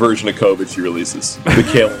next version of COVID she releases. The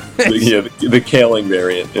Kaling, the Kaling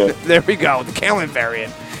variant. Yeah. There we go, the Kaling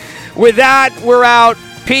variant. With that, we're out.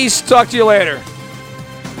 Peace. Talk to you later.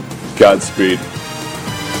 Godspeed.